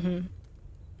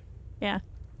 Yeah.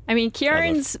 I mean,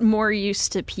 Kiaran's more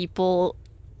used to people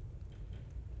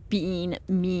being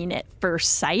mean at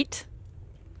first sight.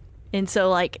 And so,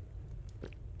 like,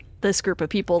 this group of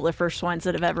people, the first ones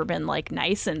that have ever been, like,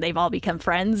 nice, and they've all become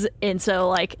friends. And so,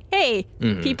 like, hey,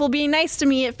 people being nice to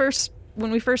me at first,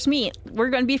 when we first meet, we're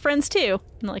going to be friends too.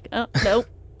 And like, oh, nope.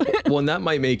 Well, and that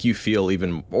might make you feel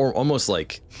even, or almost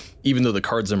like, even though the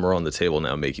cards are on the table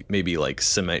now, maybe like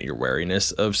cement your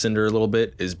wariness of Cinder a little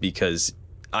bit, is because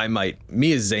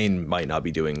me as Zane might not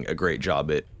be doing a great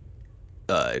job at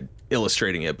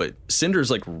illustrating it, but Cinder's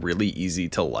like really easy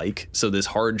to like. So this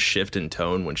hard shift in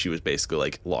tone when she was basically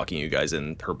like locking you guys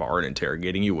in her bar and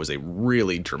interrogating you was a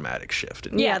really dramatic shift.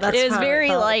 Yeah, that's it was how I very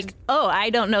felt. like, oh, I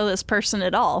don't know this person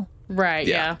at all. Right,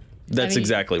 Yeah. yeah. That's And he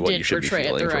exactly what did you should be portray it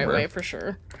feeling the from right her. way, for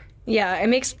sure. Yeah, it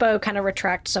makes Bo kind of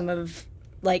retract some of,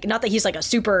 like, not that he's like a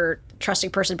super trusting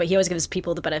person, but he always gives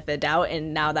people the benefit of the doubt,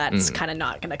 and now that's kind of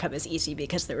not going to come as easy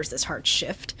because there was this hard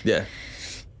shift. Yeah.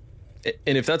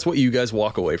 And if that's what you guys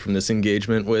walk away from this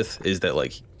engagement with, is that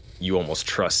like you almost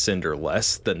trust Cinder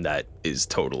less, then that is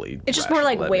totally It's just more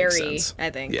rational. like That makes wary, sense. I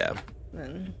think. Yeah.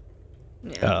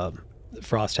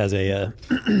 Frost has a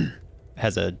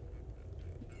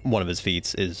one of his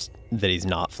feats is that he's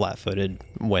not flat-footed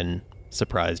when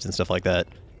surprised and stuff like that.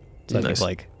 So I Nice. think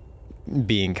like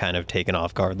being kind of taken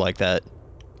off guard like that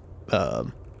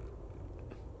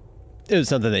it was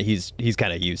something that he's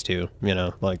kind of used to, you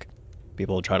know, like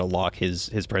people try to lock his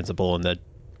principal in the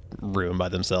room by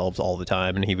themselves all the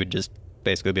time, and he would just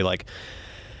basically be like,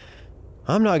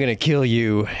 I'm not gonna kill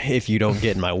you if you don't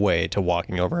get in my way to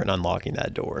walking over and unlocking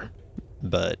that door,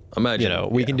 but Imagine, you know,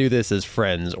 we can do this as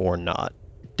friends or not,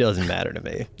 doesn't matter to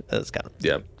me. That's kind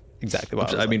of exactly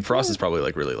what I mean, Frost is probably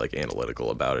like really like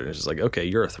analytical about it. It's just like, okay,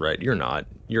 you're a threat. You're not.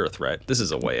 You're a threat. This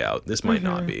is a way out. This might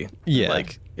not be. Yeah.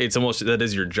 Like it's almost, that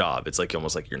is your job. It's like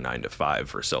almost like you're 9 to 5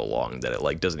 for so long that it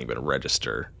like doesn't even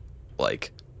register.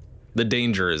 Like the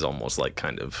danger is almost like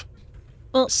kind of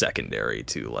secondary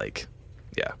to like,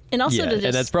 yeah. And also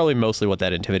and that's probably mostly what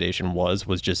that intimidation was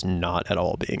just not at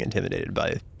all being intimidated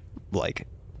by like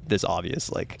this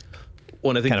obvious like Well,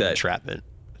 and I think kind of that entrapment.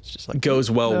 It's just like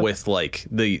goes well with like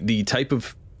the type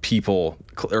of people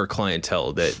or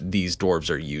clientele that these dwarves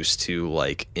are used to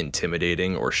like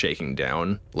intimidating or shaking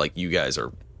down. Like you guys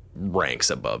are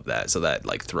ranks above that, so that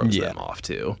like throws them off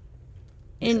too.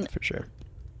 And for sure.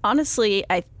 Honestly,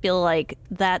 I feel like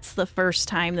that's the first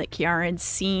time that Kiaran's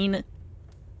seen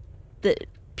that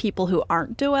people who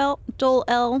aren't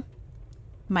Dol-El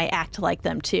might act like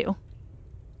them too.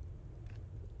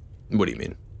 What do you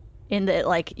mean? In that,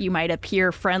 like, you might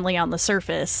appear friendly on the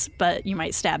surface, but you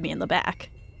might stab me in the back.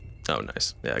 Oh,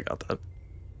 nice. Yeah, I got that.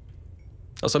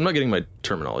 Also, I'm not getting my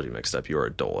terminology mixed up. You are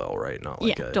a Dol-El, right? Not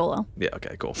like a Dol-El. Yeah.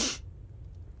 Okay. Cool.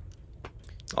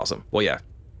 Awesome. Well, yeah.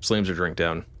 Slams her drink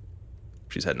down.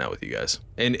 She's heading out with you guys,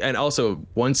 and also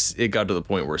once it got to the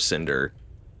point where Cinder,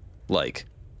 like,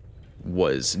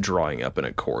 was drawing up an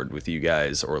accord with you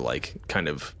guys, or like kind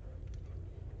of.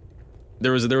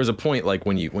 There was a point like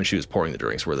when she was pouring the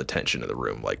drinks where the tension in the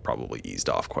room like probably eased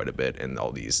off quite a bit, and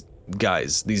all these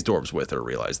guys, these dwarves with her,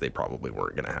 realized they probably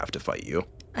weren't gonna have to fight you.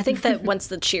 I think that once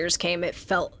the cheers came, it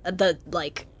felt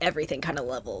everything kind of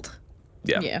leveled.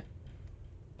 Yeah. Yeah.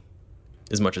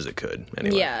 As much as it could.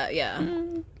 Anyway. Yeah.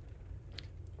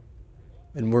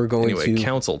 And we're going to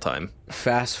council time.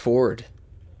 fast forward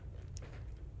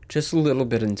just a little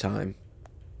bit in time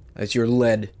as you're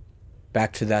led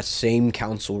back to that same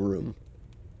council room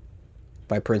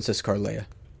by Princess Carlea.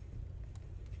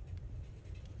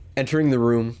 Entering the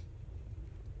room,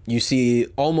 you see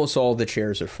almost all the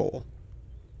chairs are full.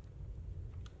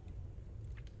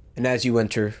 And as you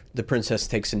enter, the princess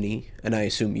takes a knee, and I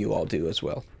assume you all do as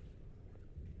well.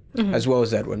 Mm-hmm. As well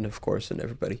as Edwin, of course, and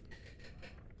everybody.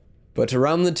 But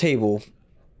around the table,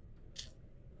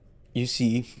 you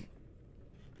see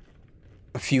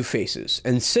a few faces.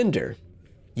 And Cinder,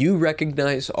 you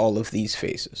recognize all of these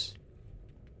faces.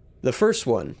 The first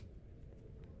one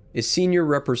is senior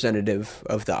representative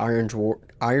of the Iron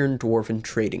Dwarven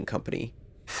Trading Company,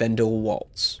 Fendel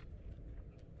Waltz.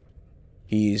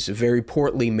 He's a very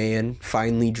portly man,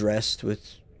 finely dressed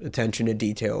with attention to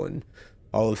detail in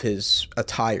all of his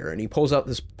attire, and he pulls out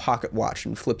this pocket watch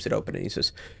and flips it open, and he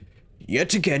says,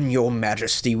 "Yet again, your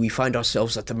majesty, we find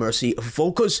ourselves at the mercy of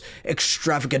Volka's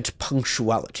extravagant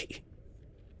punctuality.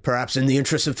 Perhaps in the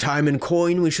interest of time and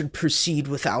coin, we should proceed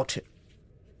without him."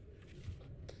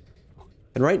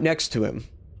 And right next to him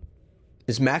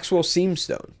is Maxwell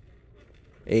Seamstone,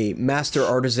 a master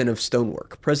artisan of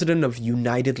stonework, president of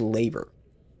United Labor.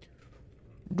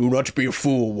 "Do not be a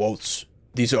fool, Waltz.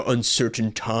 These are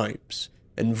uncertain times,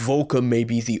 and Volka may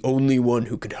be the only one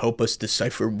who could help us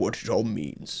decipher what it all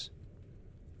means."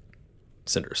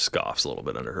 Cinder scoffs a little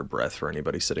bit under her breath for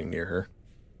anybody sitting near her.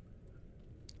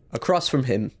 Across from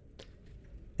him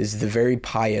is the very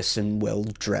pious and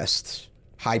well-dressed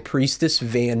High Priestess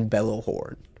Van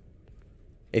Bellowhorn,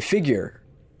 a figure,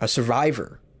 a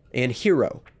survivor, and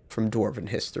hero from Dwarven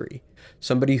history,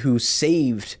 somebody who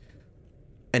saved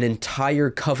an entire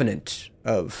covenant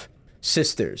of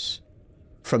sisters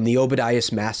from the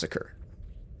Obadias massacre.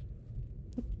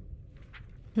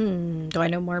 Do I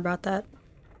know more about that?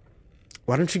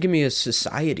 Why don't you give me a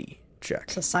society check?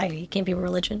 Society can't be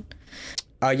religion.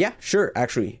 Yeah, sure,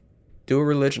 actually. Do a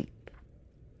religion.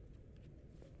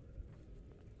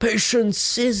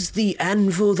 "Patience is the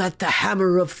anvil that the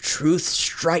hammer of truth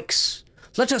strikes.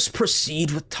 Let us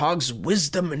proceed with Tog's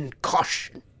wisdom and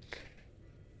caution."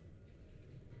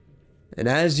 And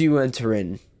as you enter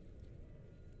in,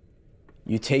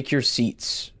 you take your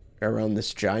seats around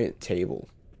this giant table.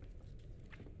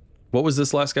 What was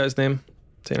this last guy's name,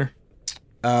 Tanner?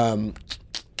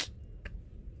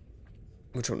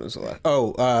 Which one was the last?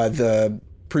 Oh, the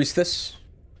priestess.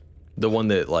 The one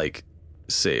that like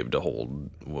saved a whole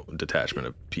detachment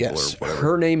of people, Yes, or whatever.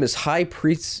 her name is High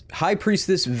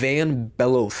Priestess Van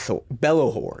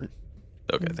Bellowhorn.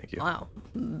 Okay, thank you. Wow.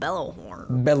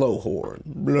 Bellowhorn. Bellowhorn.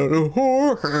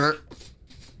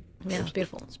 Yeah, it's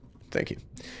beautiful. Thank you.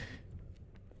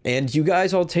 And you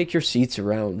guys all take your seats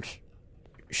around,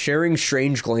 sharing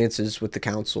strange glances with the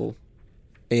council.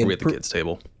 And We're at the kids'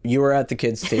 table. You are at the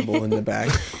kids' table in the back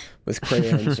with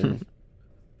crayons and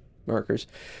markers.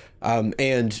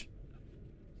 And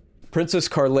Princess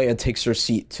Carlea takes her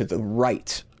seat to the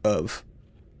right of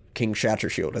King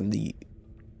Shattershield, and the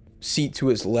seat to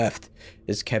his left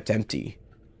is kept empty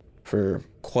for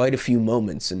quite a few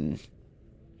moments. And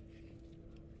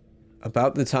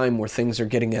about the time where things are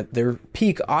getting at their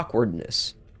peak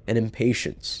awkwardness and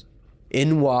impatience,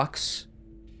 in walks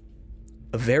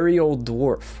a very old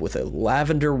dwarf with a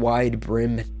lavender-wide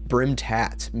brimmed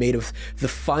hat made of the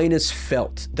finest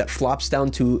felt that flops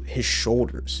down to his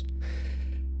shoulders.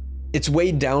 It's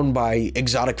weighed down by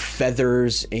exotic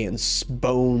feathers and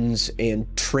bones and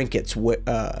trinkets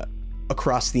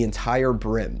across the entire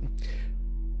brim.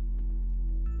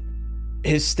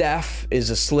 His staff is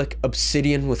a slick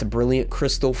obsidian with a brilliant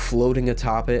crystal floating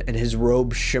atop it, and his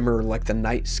robes shimmer like the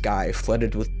night sky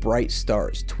flooded with bright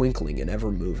stars twinkling and ever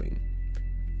moving.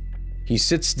 He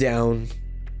sits down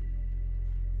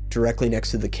directly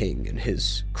next to the king, and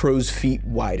his crow's feet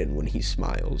widen when he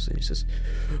smiles, and he says,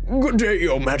 "Good day,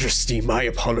 your majesty. My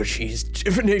apologies.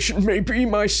 Divination may be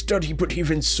my study, but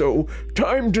even so,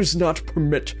 time does not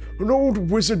permit an old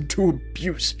wizard to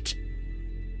abuse it."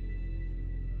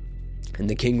 And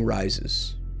the king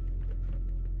rises,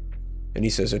 and he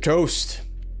says, "A toast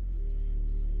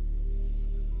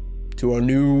to our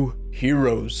new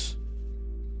heroes.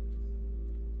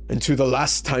 And to the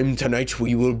last time tonight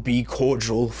we will be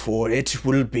cordial, for it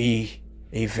will be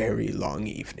a very long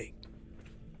evening."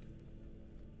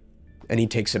 And he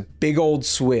takes a big old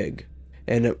swig,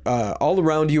 and all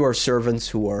around you are servants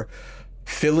who are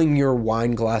filling your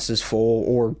wine glasses full,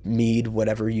 or mead,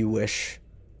 whatever you wish,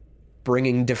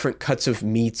 bringing different cuts of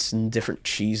meats and different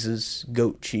cheeses,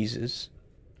 goat cheeses.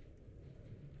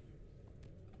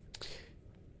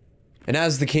 And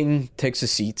as the king takes a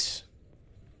seat,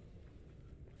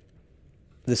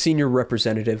 the senior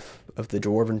representative of the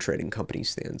Dwarven Trading Company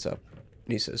stands up,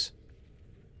 and he says,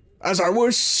 "As I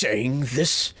was saying,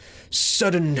 this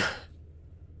sudden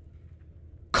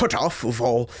cut-off of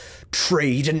all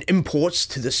trade and imports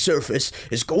to the surface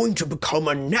is going to become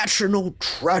a national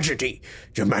tragedy,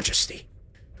 Your Majesty.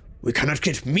 We cannot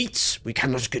get meats, we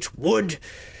cannot get wood,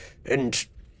 and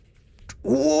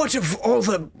what of all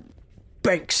the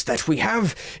banks that we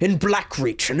have in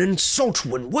Blackreach and in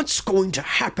Saltwind? What's going to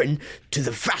happen to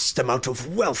the vast amount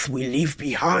of wealth we leave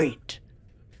behind?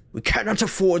 We cannot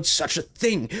afford such a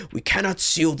thing. We cannot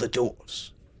seal the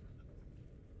doors."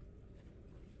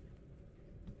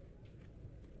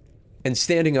 And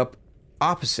standing up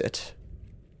opposite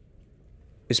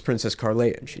is Princess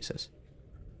Carlea, and she says,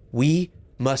 "We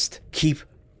must keep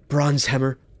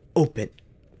Bronzehammer open.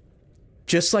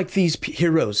 Just like these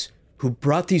heroes who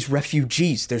brought these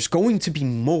refugees, there's going to be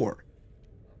more.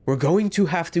 We're going to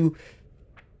have to...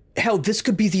 Hell, this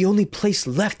could be the only place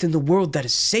left in the world that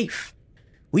is safe.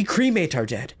 We cremate our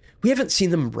dead. We haven't seen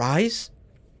them rise."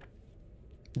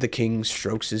 The king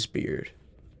strokes his beard,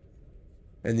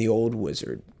 and the old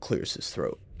wizard clears his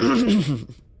throat.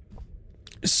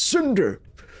 Cinder,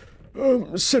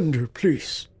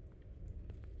 please.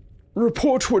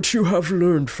 Report what you have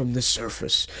learned from the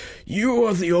surface. You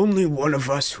are the only one of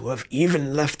us who have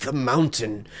even left the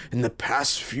mountain in the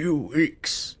past few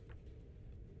weeks.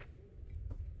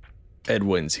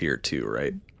 Edwin's here too,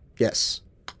 right? Yes.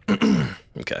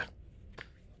 Okay.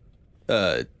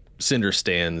 Cinder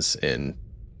stands and...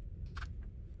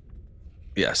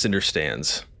 Yeah, Cinder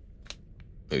stands,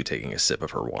 maybe taking a sip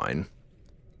of her wine.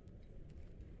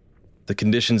 The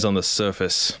conditions on the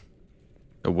surface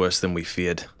are worse than we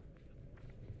feared.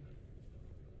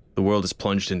 The world is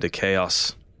plunged into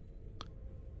chaos.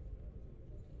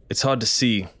 It's hard to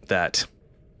see that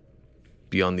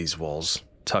beyond these walls,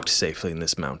 tucked safely in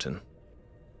this mountain.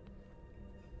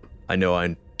 I know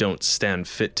I don't stand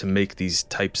fit to make these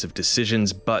types of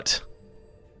decisions, but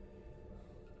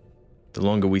the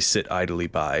longer we sit idly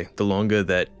by, the longer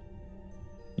that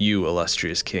you,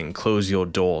 illustrious king, close your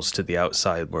doors to the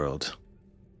outside world,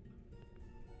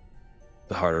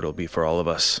 the harder it'll be for all of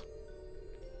us.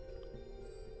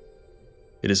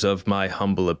 It is of my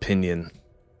humble opinion,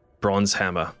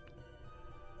 Bronzehammer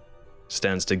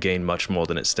stands to gain much more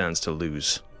than it stands to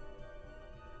lose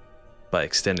by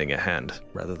extending a hand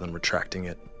rather than retracting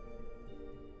it.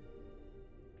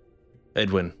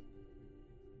 Edwin,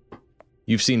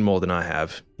 you've seen more than I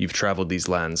have. You've traveled these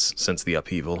lands since the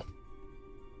upheaval.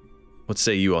 What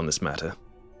say you on this matter?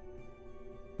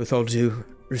 With all due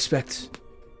respect,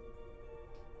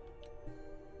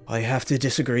 I have to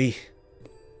disagree.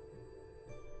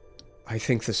 I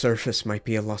think the surface might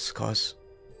be a lost cause.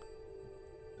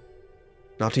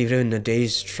 Not even a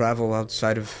day's travel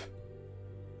outside of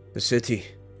the city.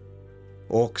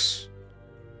 Orcs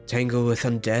tangle with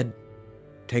undead,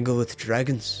 tangle with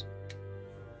dragons.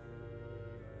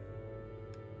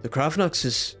 The Kravnox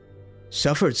has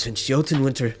suffered since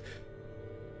Jotunwinter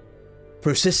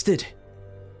persisted.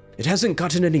 It hasn't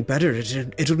gotten any better.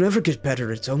 It'll never get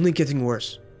better. It's only getting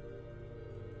worse.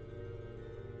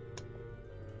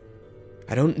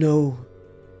 I don't know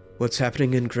what's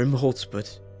happening in Grimholt,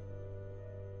 but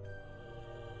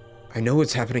I know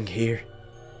what's happening here.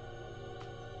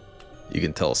 You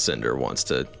can tell Cinder wants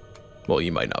to, well,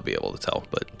 you might not be able to tell,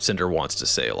 but Cinder wants to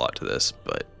say a lot to this,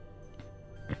 but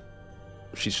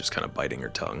she's just kind of biting her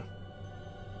tongue.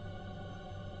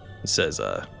 It says,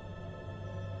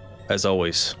 as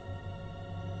always,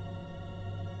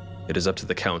 it is up to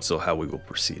the council how we will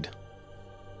proceed.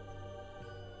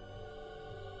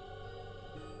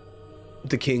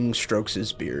 The king strokes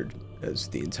his beard as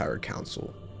the entire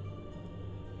council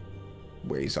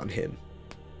weighs on him.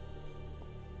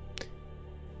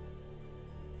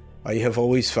 I have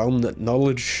always found that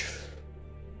knowledge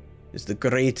is the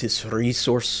greatest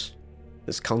resource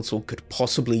this council could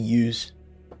possibly use.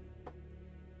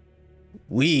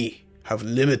 We have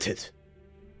limited,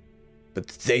 but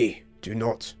they do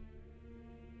not.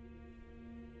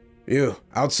 You,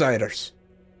 outsiders,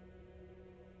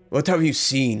 what have you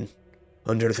seen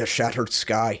under the shattered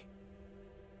sky?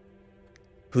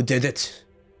 Who did it?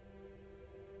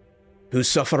 Who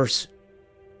suffers?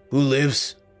 Who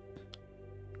lives?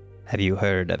 Have you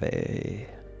heard of a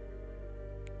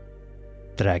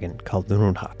dragon called the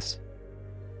Runehawks?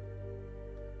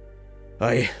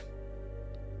 Aye.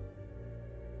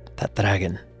 That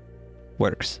dragon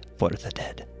works for the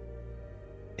dead.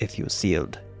 If you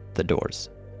sealed the doors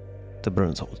to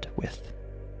Brunshold with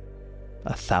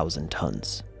 1,000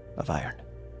 tons of iron,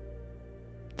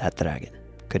 that dragon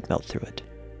could melt through it.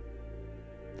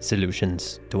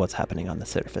 Solutions to what's happening on the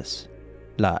surface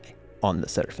lie on the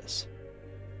surface.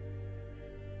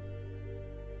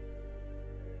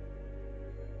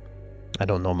 I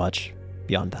don't know much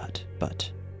beyond that,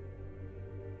 but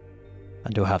I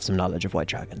do have some knowledge of white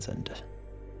dragons, and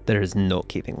there is no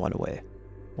keeping one away.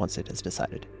 Once it is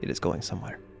decided, it is going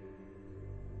somewhere.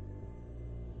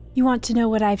 You want to know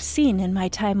what I've seen in my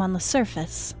time on the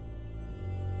surface?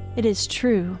 It is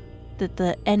true that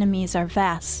the enemies are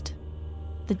vast.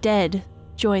 The dead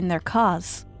join their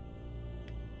cause.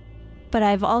 But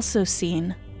I've also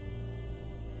seen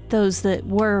those that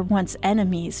were once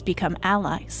enemies become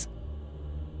allies.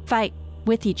 Fight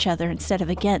with each other instead of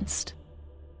against.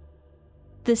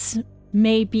 This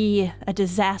may be a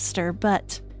disaster,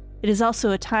 but it is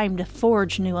also a time to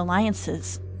forge new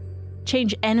alliances.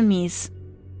 Change enemies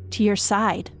to your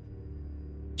side.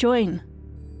 Join.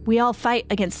 We all fight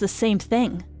against the same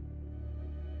thing.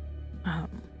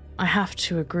 I have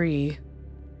to agree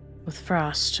with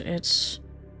Frost. It's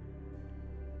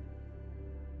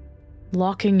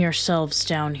locking yourselves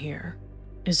down here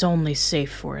is only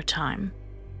safe for a time.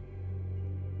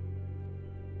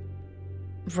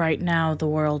 Right now, the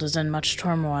world is in much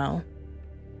turmoil.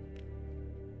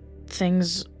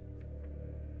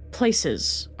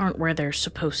 Places aren't where they're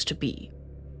supposed to be.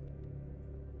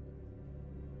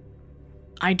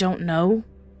 I don't know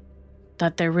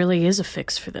that there really is a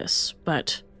fix for this,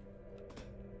 but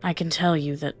I can tell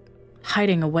you that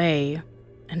hiding away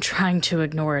and trying to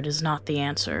ignore it is not the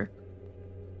answer.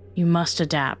 You must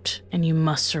adapt, and you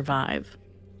must survive.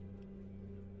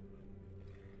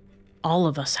 All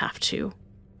of us have to.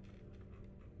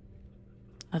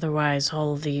 Otherwise,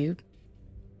 all of the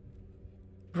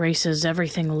races,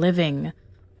 everything living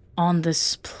on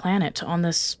this planet, on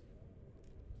this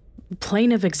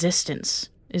plane of existence,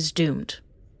 is doomed.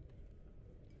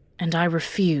 And I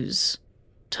refuse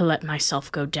to let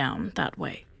myself go down that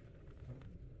way.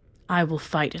 I will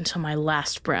fight until my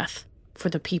last breath for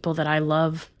the people that I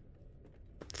love,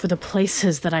 for the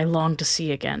places that I long to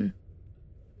see again.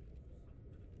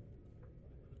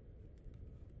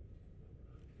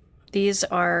 These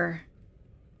are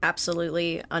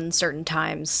absolutely uncertain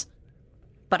times,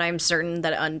 but I'm certain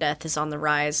that undeath is on the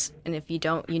rise, and if you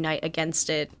don't unite against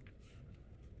it,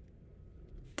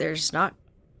 I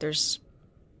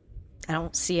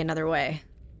don't see another way.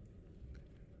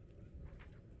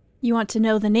 You want to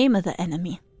know the name of the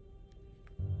enemy?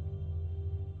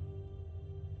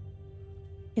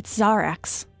 It's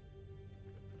Zarax.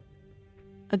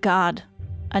 A god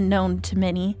unknown to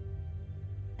many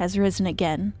has risen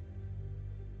again,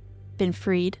 been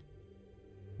freed.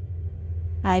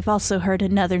 I've also heard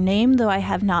another name, though I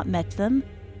have not met them.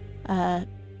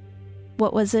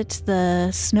 What was it?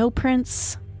 The Snow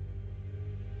Prince?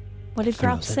 What did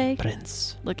Groff say?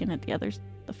 Prince. Looking at the others.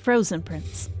 The Frozen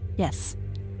Prince. Yes.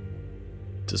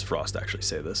 Does Frost actually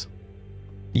say this?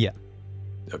 Yeah.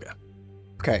 Okay.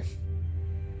 Okay.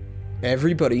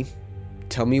 Everybody,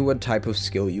 tell me what type of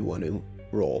skill you want to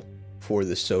roll for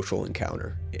this social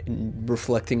encounter,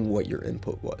 reflecting what your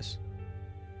input was.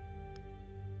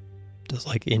 Does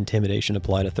like intimidation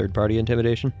apply to third-party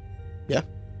intimidation? Yeah.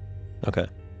 Okay.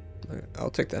 I'll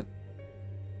take that.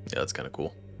 Yeah, that's kind of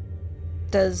cool.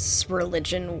 Does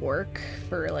religion work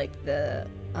for like the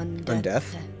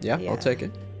Undeath? Yeah, I'll take it.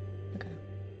 Okay.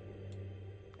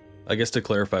 I guess to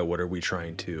clarify, what are we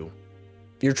trying to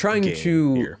You're trying gain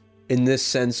to, here? in this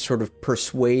sense, sort of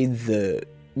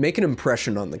make an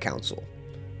impression on the council.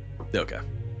 Okay.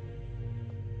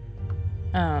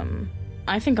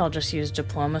 I think I'll just use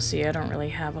diplomacy. I don't really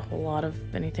have a whole lot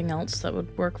of anything else that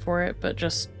would work for it, but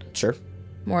just Sure.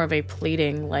 more of a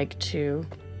pleading, like to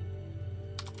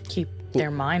keep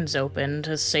their minds open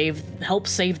to help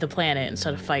save the planet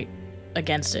instead of fight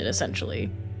against it, essentially.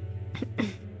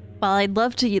 While I'd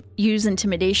love to use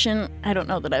intimidation, I don't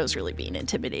know that I was really being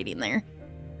intimidating there.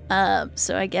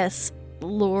 So I guess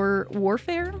lore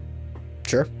warfare?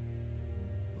 Sure.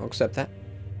 I'll accept that.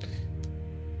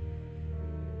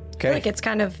 I Okay. feel like it's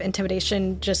kind of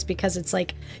intimidation just because it's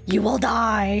like, you will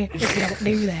die if you don't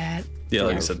do that. Yeah,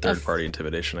 like I Yeah. said, third party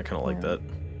intimidation. I kind of like that.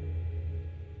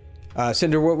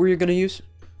 Cinder, what were you going to use?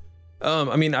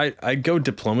 I mean, I'd go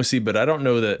diplomacy, but I don't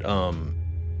know that,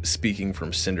 speaking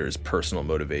from Cinder's personal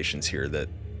motivations here, that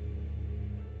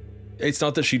it's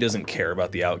not that she doesn't care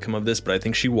about the outcome of this, but I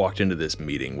think she walked into this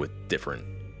meeting with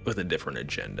a different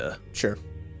agenda. Sure.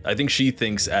 I think she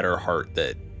thinks at her heart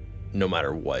that no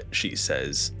matter what she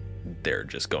says, they're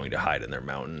just going to hide in their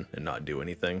mountain and not do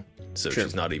anything. So Sure.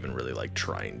 she's not even really like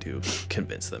trying to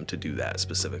convince them to do that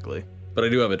specifically. But I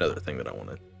do have another thing that I want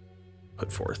to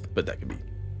put forth, but that could be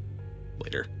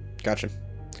later. Gotcha.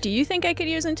 Do you think I could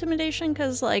use intimidation?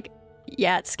 Because, like,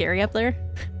 yeah, it's scary up there.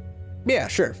 Yeah,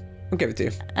 sure. I'll give it to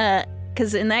you.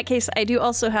 Because in that case, I do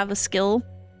also have a skill,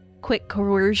 Quick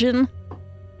Coercion,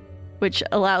 which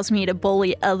allows me to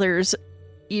bully others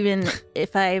even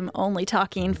if I'm only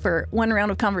talking for one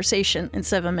round of conversation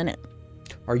instead of a minute.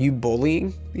 Are you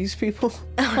bullying these people?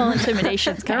 Well,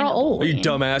 intimidation's They're kind all of old. Are you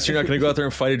dumbass? You're not going to go out there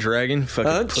and fight a dragon?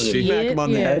 Fucking pussy. Smack him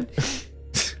on the Yeah. head.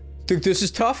 Think this is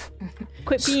tough?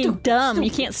 Quit being dumb.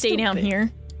 You can't stay down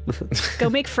here. Go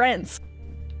make friends.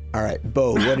 All right,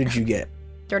 Bo, what did you get?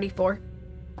 34.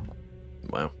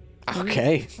 Wow.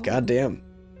 Okay, goddamn.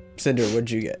 Cinder, what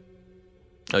did you get?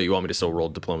 Oh, you want me to still roll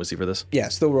diplomacy for this? Yeah,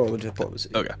 still roll with diplomacy.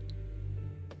 Okay.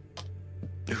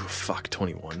 Ooh, fuck,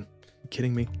 21. You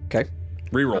kidding me? Okay.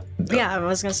 Reroll. Yeah, I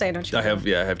was gonna say, don't you? I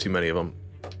have too many of them.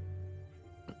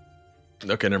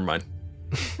 Okay, never mind.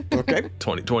 Okay.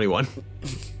 21.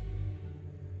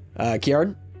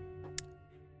 Kiaran?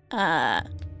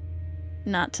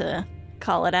 Not to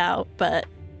call it out, but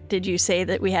did you say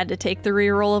that we had to take the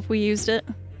reroll if we used it?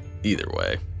 Either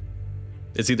way.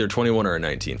 It's either 21 or a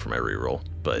 19 for my reroll,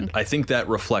 but I think that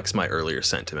reflects my earlier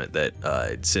sentiment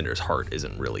that Cinder's heart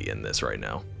isn't really in this right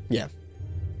now. Yeah.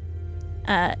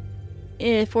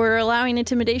 If we're allowing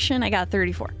intimidation, I got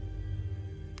 34.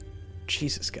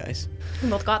 Jesus, guys. We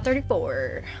both got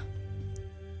 34.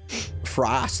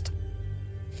 Frost.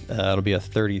 It'll be a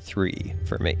 33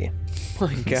 for me.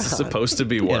 My God. This is supposed to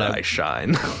be where Yeah. I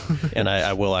shine. And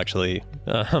I will actually,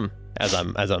 as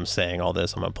I'm saying all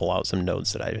this, I'm gonna pull out some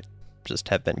notes that I just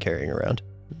have been carrying around,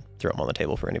 throw them on the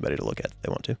table for anybody to look at if they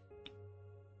want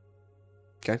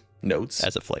to, Notes.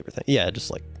 as a flavor thing. Yeah, just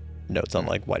like notes on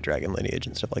like White Dragon lineage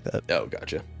and stuff like that. Oh,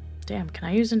 gotcha. Damn, can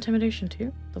I use intimidation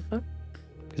too? The fuck?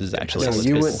 This is actually No,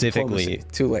 you went specifically diplomacy.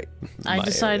 Too late. I my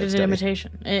decided area of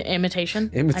imitation. Imitation?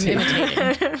 Imitation. I'm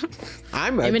imitating.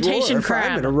 I'm a Imitation dwarf.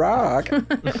 crab. I'm in a rock.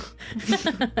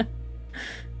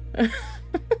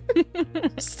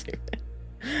 Stupid.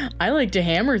 I like to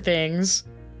hammer things.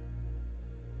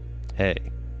 Hey,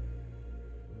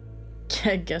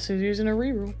 Guess who's using a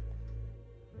reroll?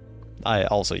 I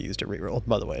also used a reroll,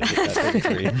 by the way. To get that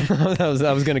 33.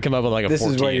 I was gonna come up with like a This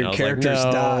 14. is where your I was characters like,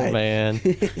 no, die. man.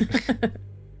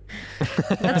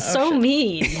 That's so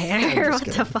mean, Tanner. I'm What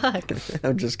just the fuck?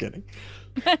 I'm just kidding.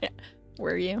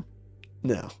 Were you?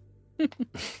 No.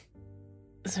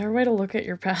 Is there a way to look at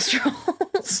your past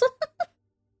rolls?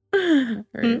 I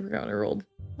already forgot what I rolled.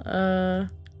 There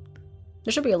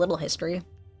should be a little history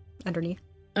underneath.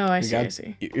 Oh, I You see, got- I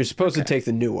see. You're supposed to Okay. take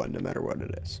the new one no matter what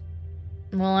it is.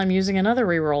 Well, I'm using another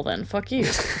reroll then. Fuck you.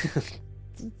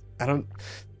 I don't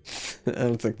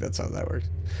think that's how that works.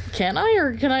 Can I,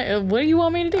 or can I? What do you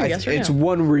want me to do? Yes or it's no?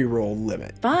 one reroll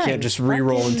limit. You Fine, can't just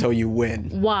reroll fucking- until you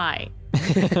win. Why?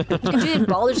 We did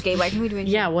Baldur's Gate. Why can't we do it?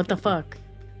 Yeah, what the fuck?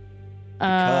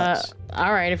 Because.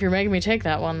 All right, if you're making me take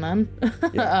that one, then.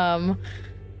 Yeah.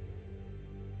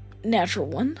 Natural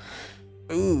one.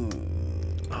 Ooh.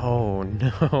 Oh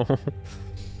no.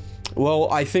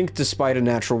 Well, I think despite a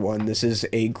natural one, this is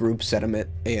a group sentiment,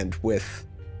 and with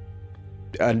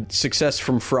a success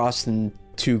from Frost and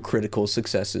 2 critical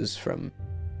successes from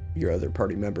your other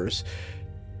party members,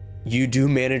 you do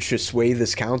manage to sway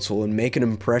this council and make an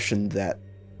impression that,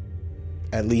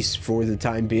 at least for the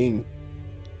time being,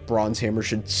 Bronzehammer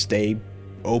should stay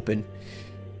open.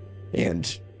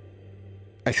 And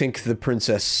I think the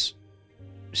princess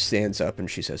stands up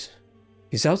and she says,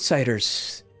 "These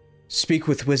outsiders speak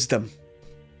with wisdom.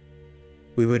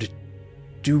 We would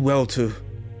do well to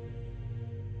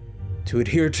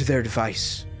adhere to their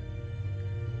advice.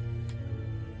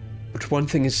 But one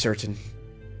thing is certain.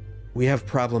 We have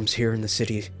problems here in the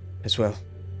city as well.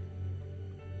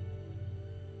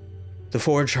 The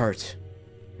Forge Heart.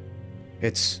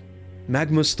 Its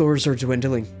magma stores are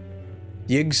dwindling.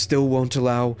 Yig still won't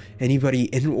allow anybody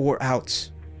in or out.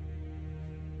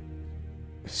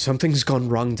 Something's gone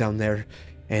wrong down there,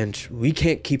 and we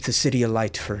can't keep the city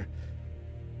alight for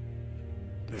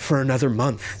another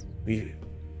month.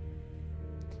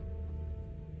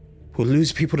 We'll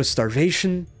lose people to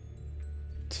starvation,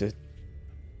 to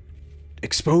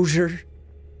exposure.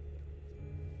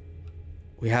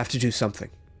 We have to do something.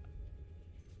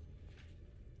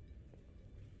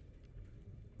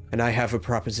 And I have a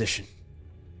proposition.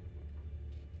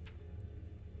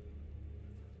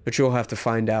 But you'll have to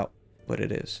find out what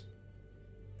it is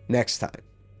next time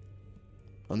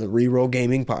on the Reroll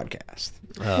Gaming Podcast.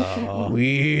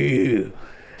 Woo!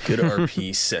 Good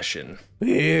RP session.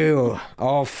 Woo!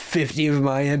 All 50 of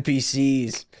my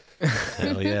NPCs.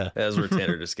 Hell yeah. As where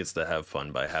Tanner just gets to have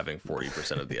fun by having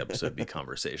 40% of the episode be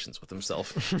conversations with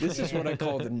himself. This is what I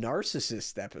call the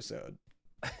narcissist episode.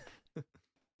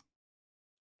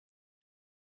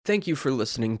 Thank you for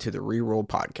listening to the Reroll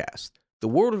Podcast. The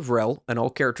world of Rel and all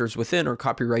characters within are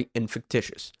copyright and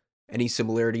fictitious. Any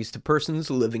similarities to persons,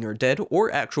 living or dead,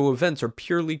 or actual events are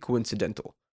purely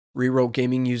coincidental. Reroll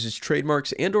Gaming uses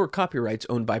trademarks and or copyrights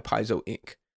owned by Paizo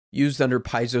Inc. Used under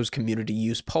Paizo's community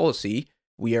use policy,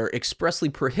 we are expressly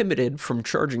prohibited from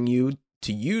charging you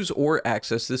to use or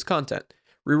access this content.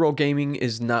 Reroll Gaming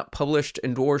is not published,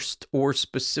 endorsed, or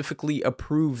specifically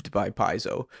approved by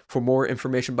Paizo. For more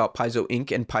information about Paizo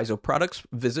Inc. and Paizo products,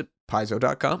 visit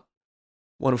paizo.com.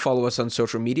 Want to follow us on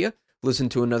social media, listen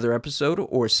to another episode,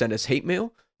 or send us hate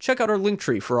mail? Check out our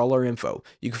Linktree for all our info.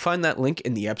 You can find that link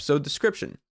in the episode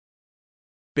description.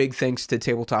 Big thanks to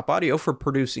Tabletop Audio for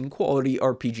producing quality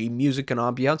RPG music and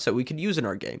ambiance that we could use in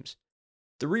our games.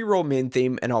 The Reroll main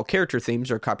theme and all character themes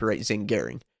are copyright Zane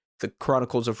Garing. The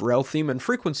Chronicles of Rel theme and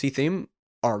Frequency theme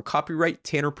are copyright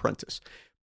Tanner Prentice.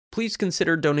 Please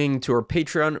consider donating to our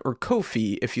Patreon or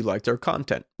Ko-fi if you liked our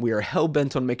content. We are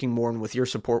hell-bent on making more, and with your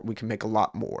support we can make a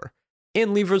lot more.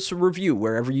 And leave us a review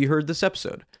wherever you heard this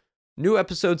episode. New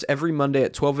episodes every Monday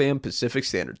at 12 a.m. Pacific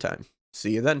Standard Time.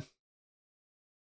 See you then.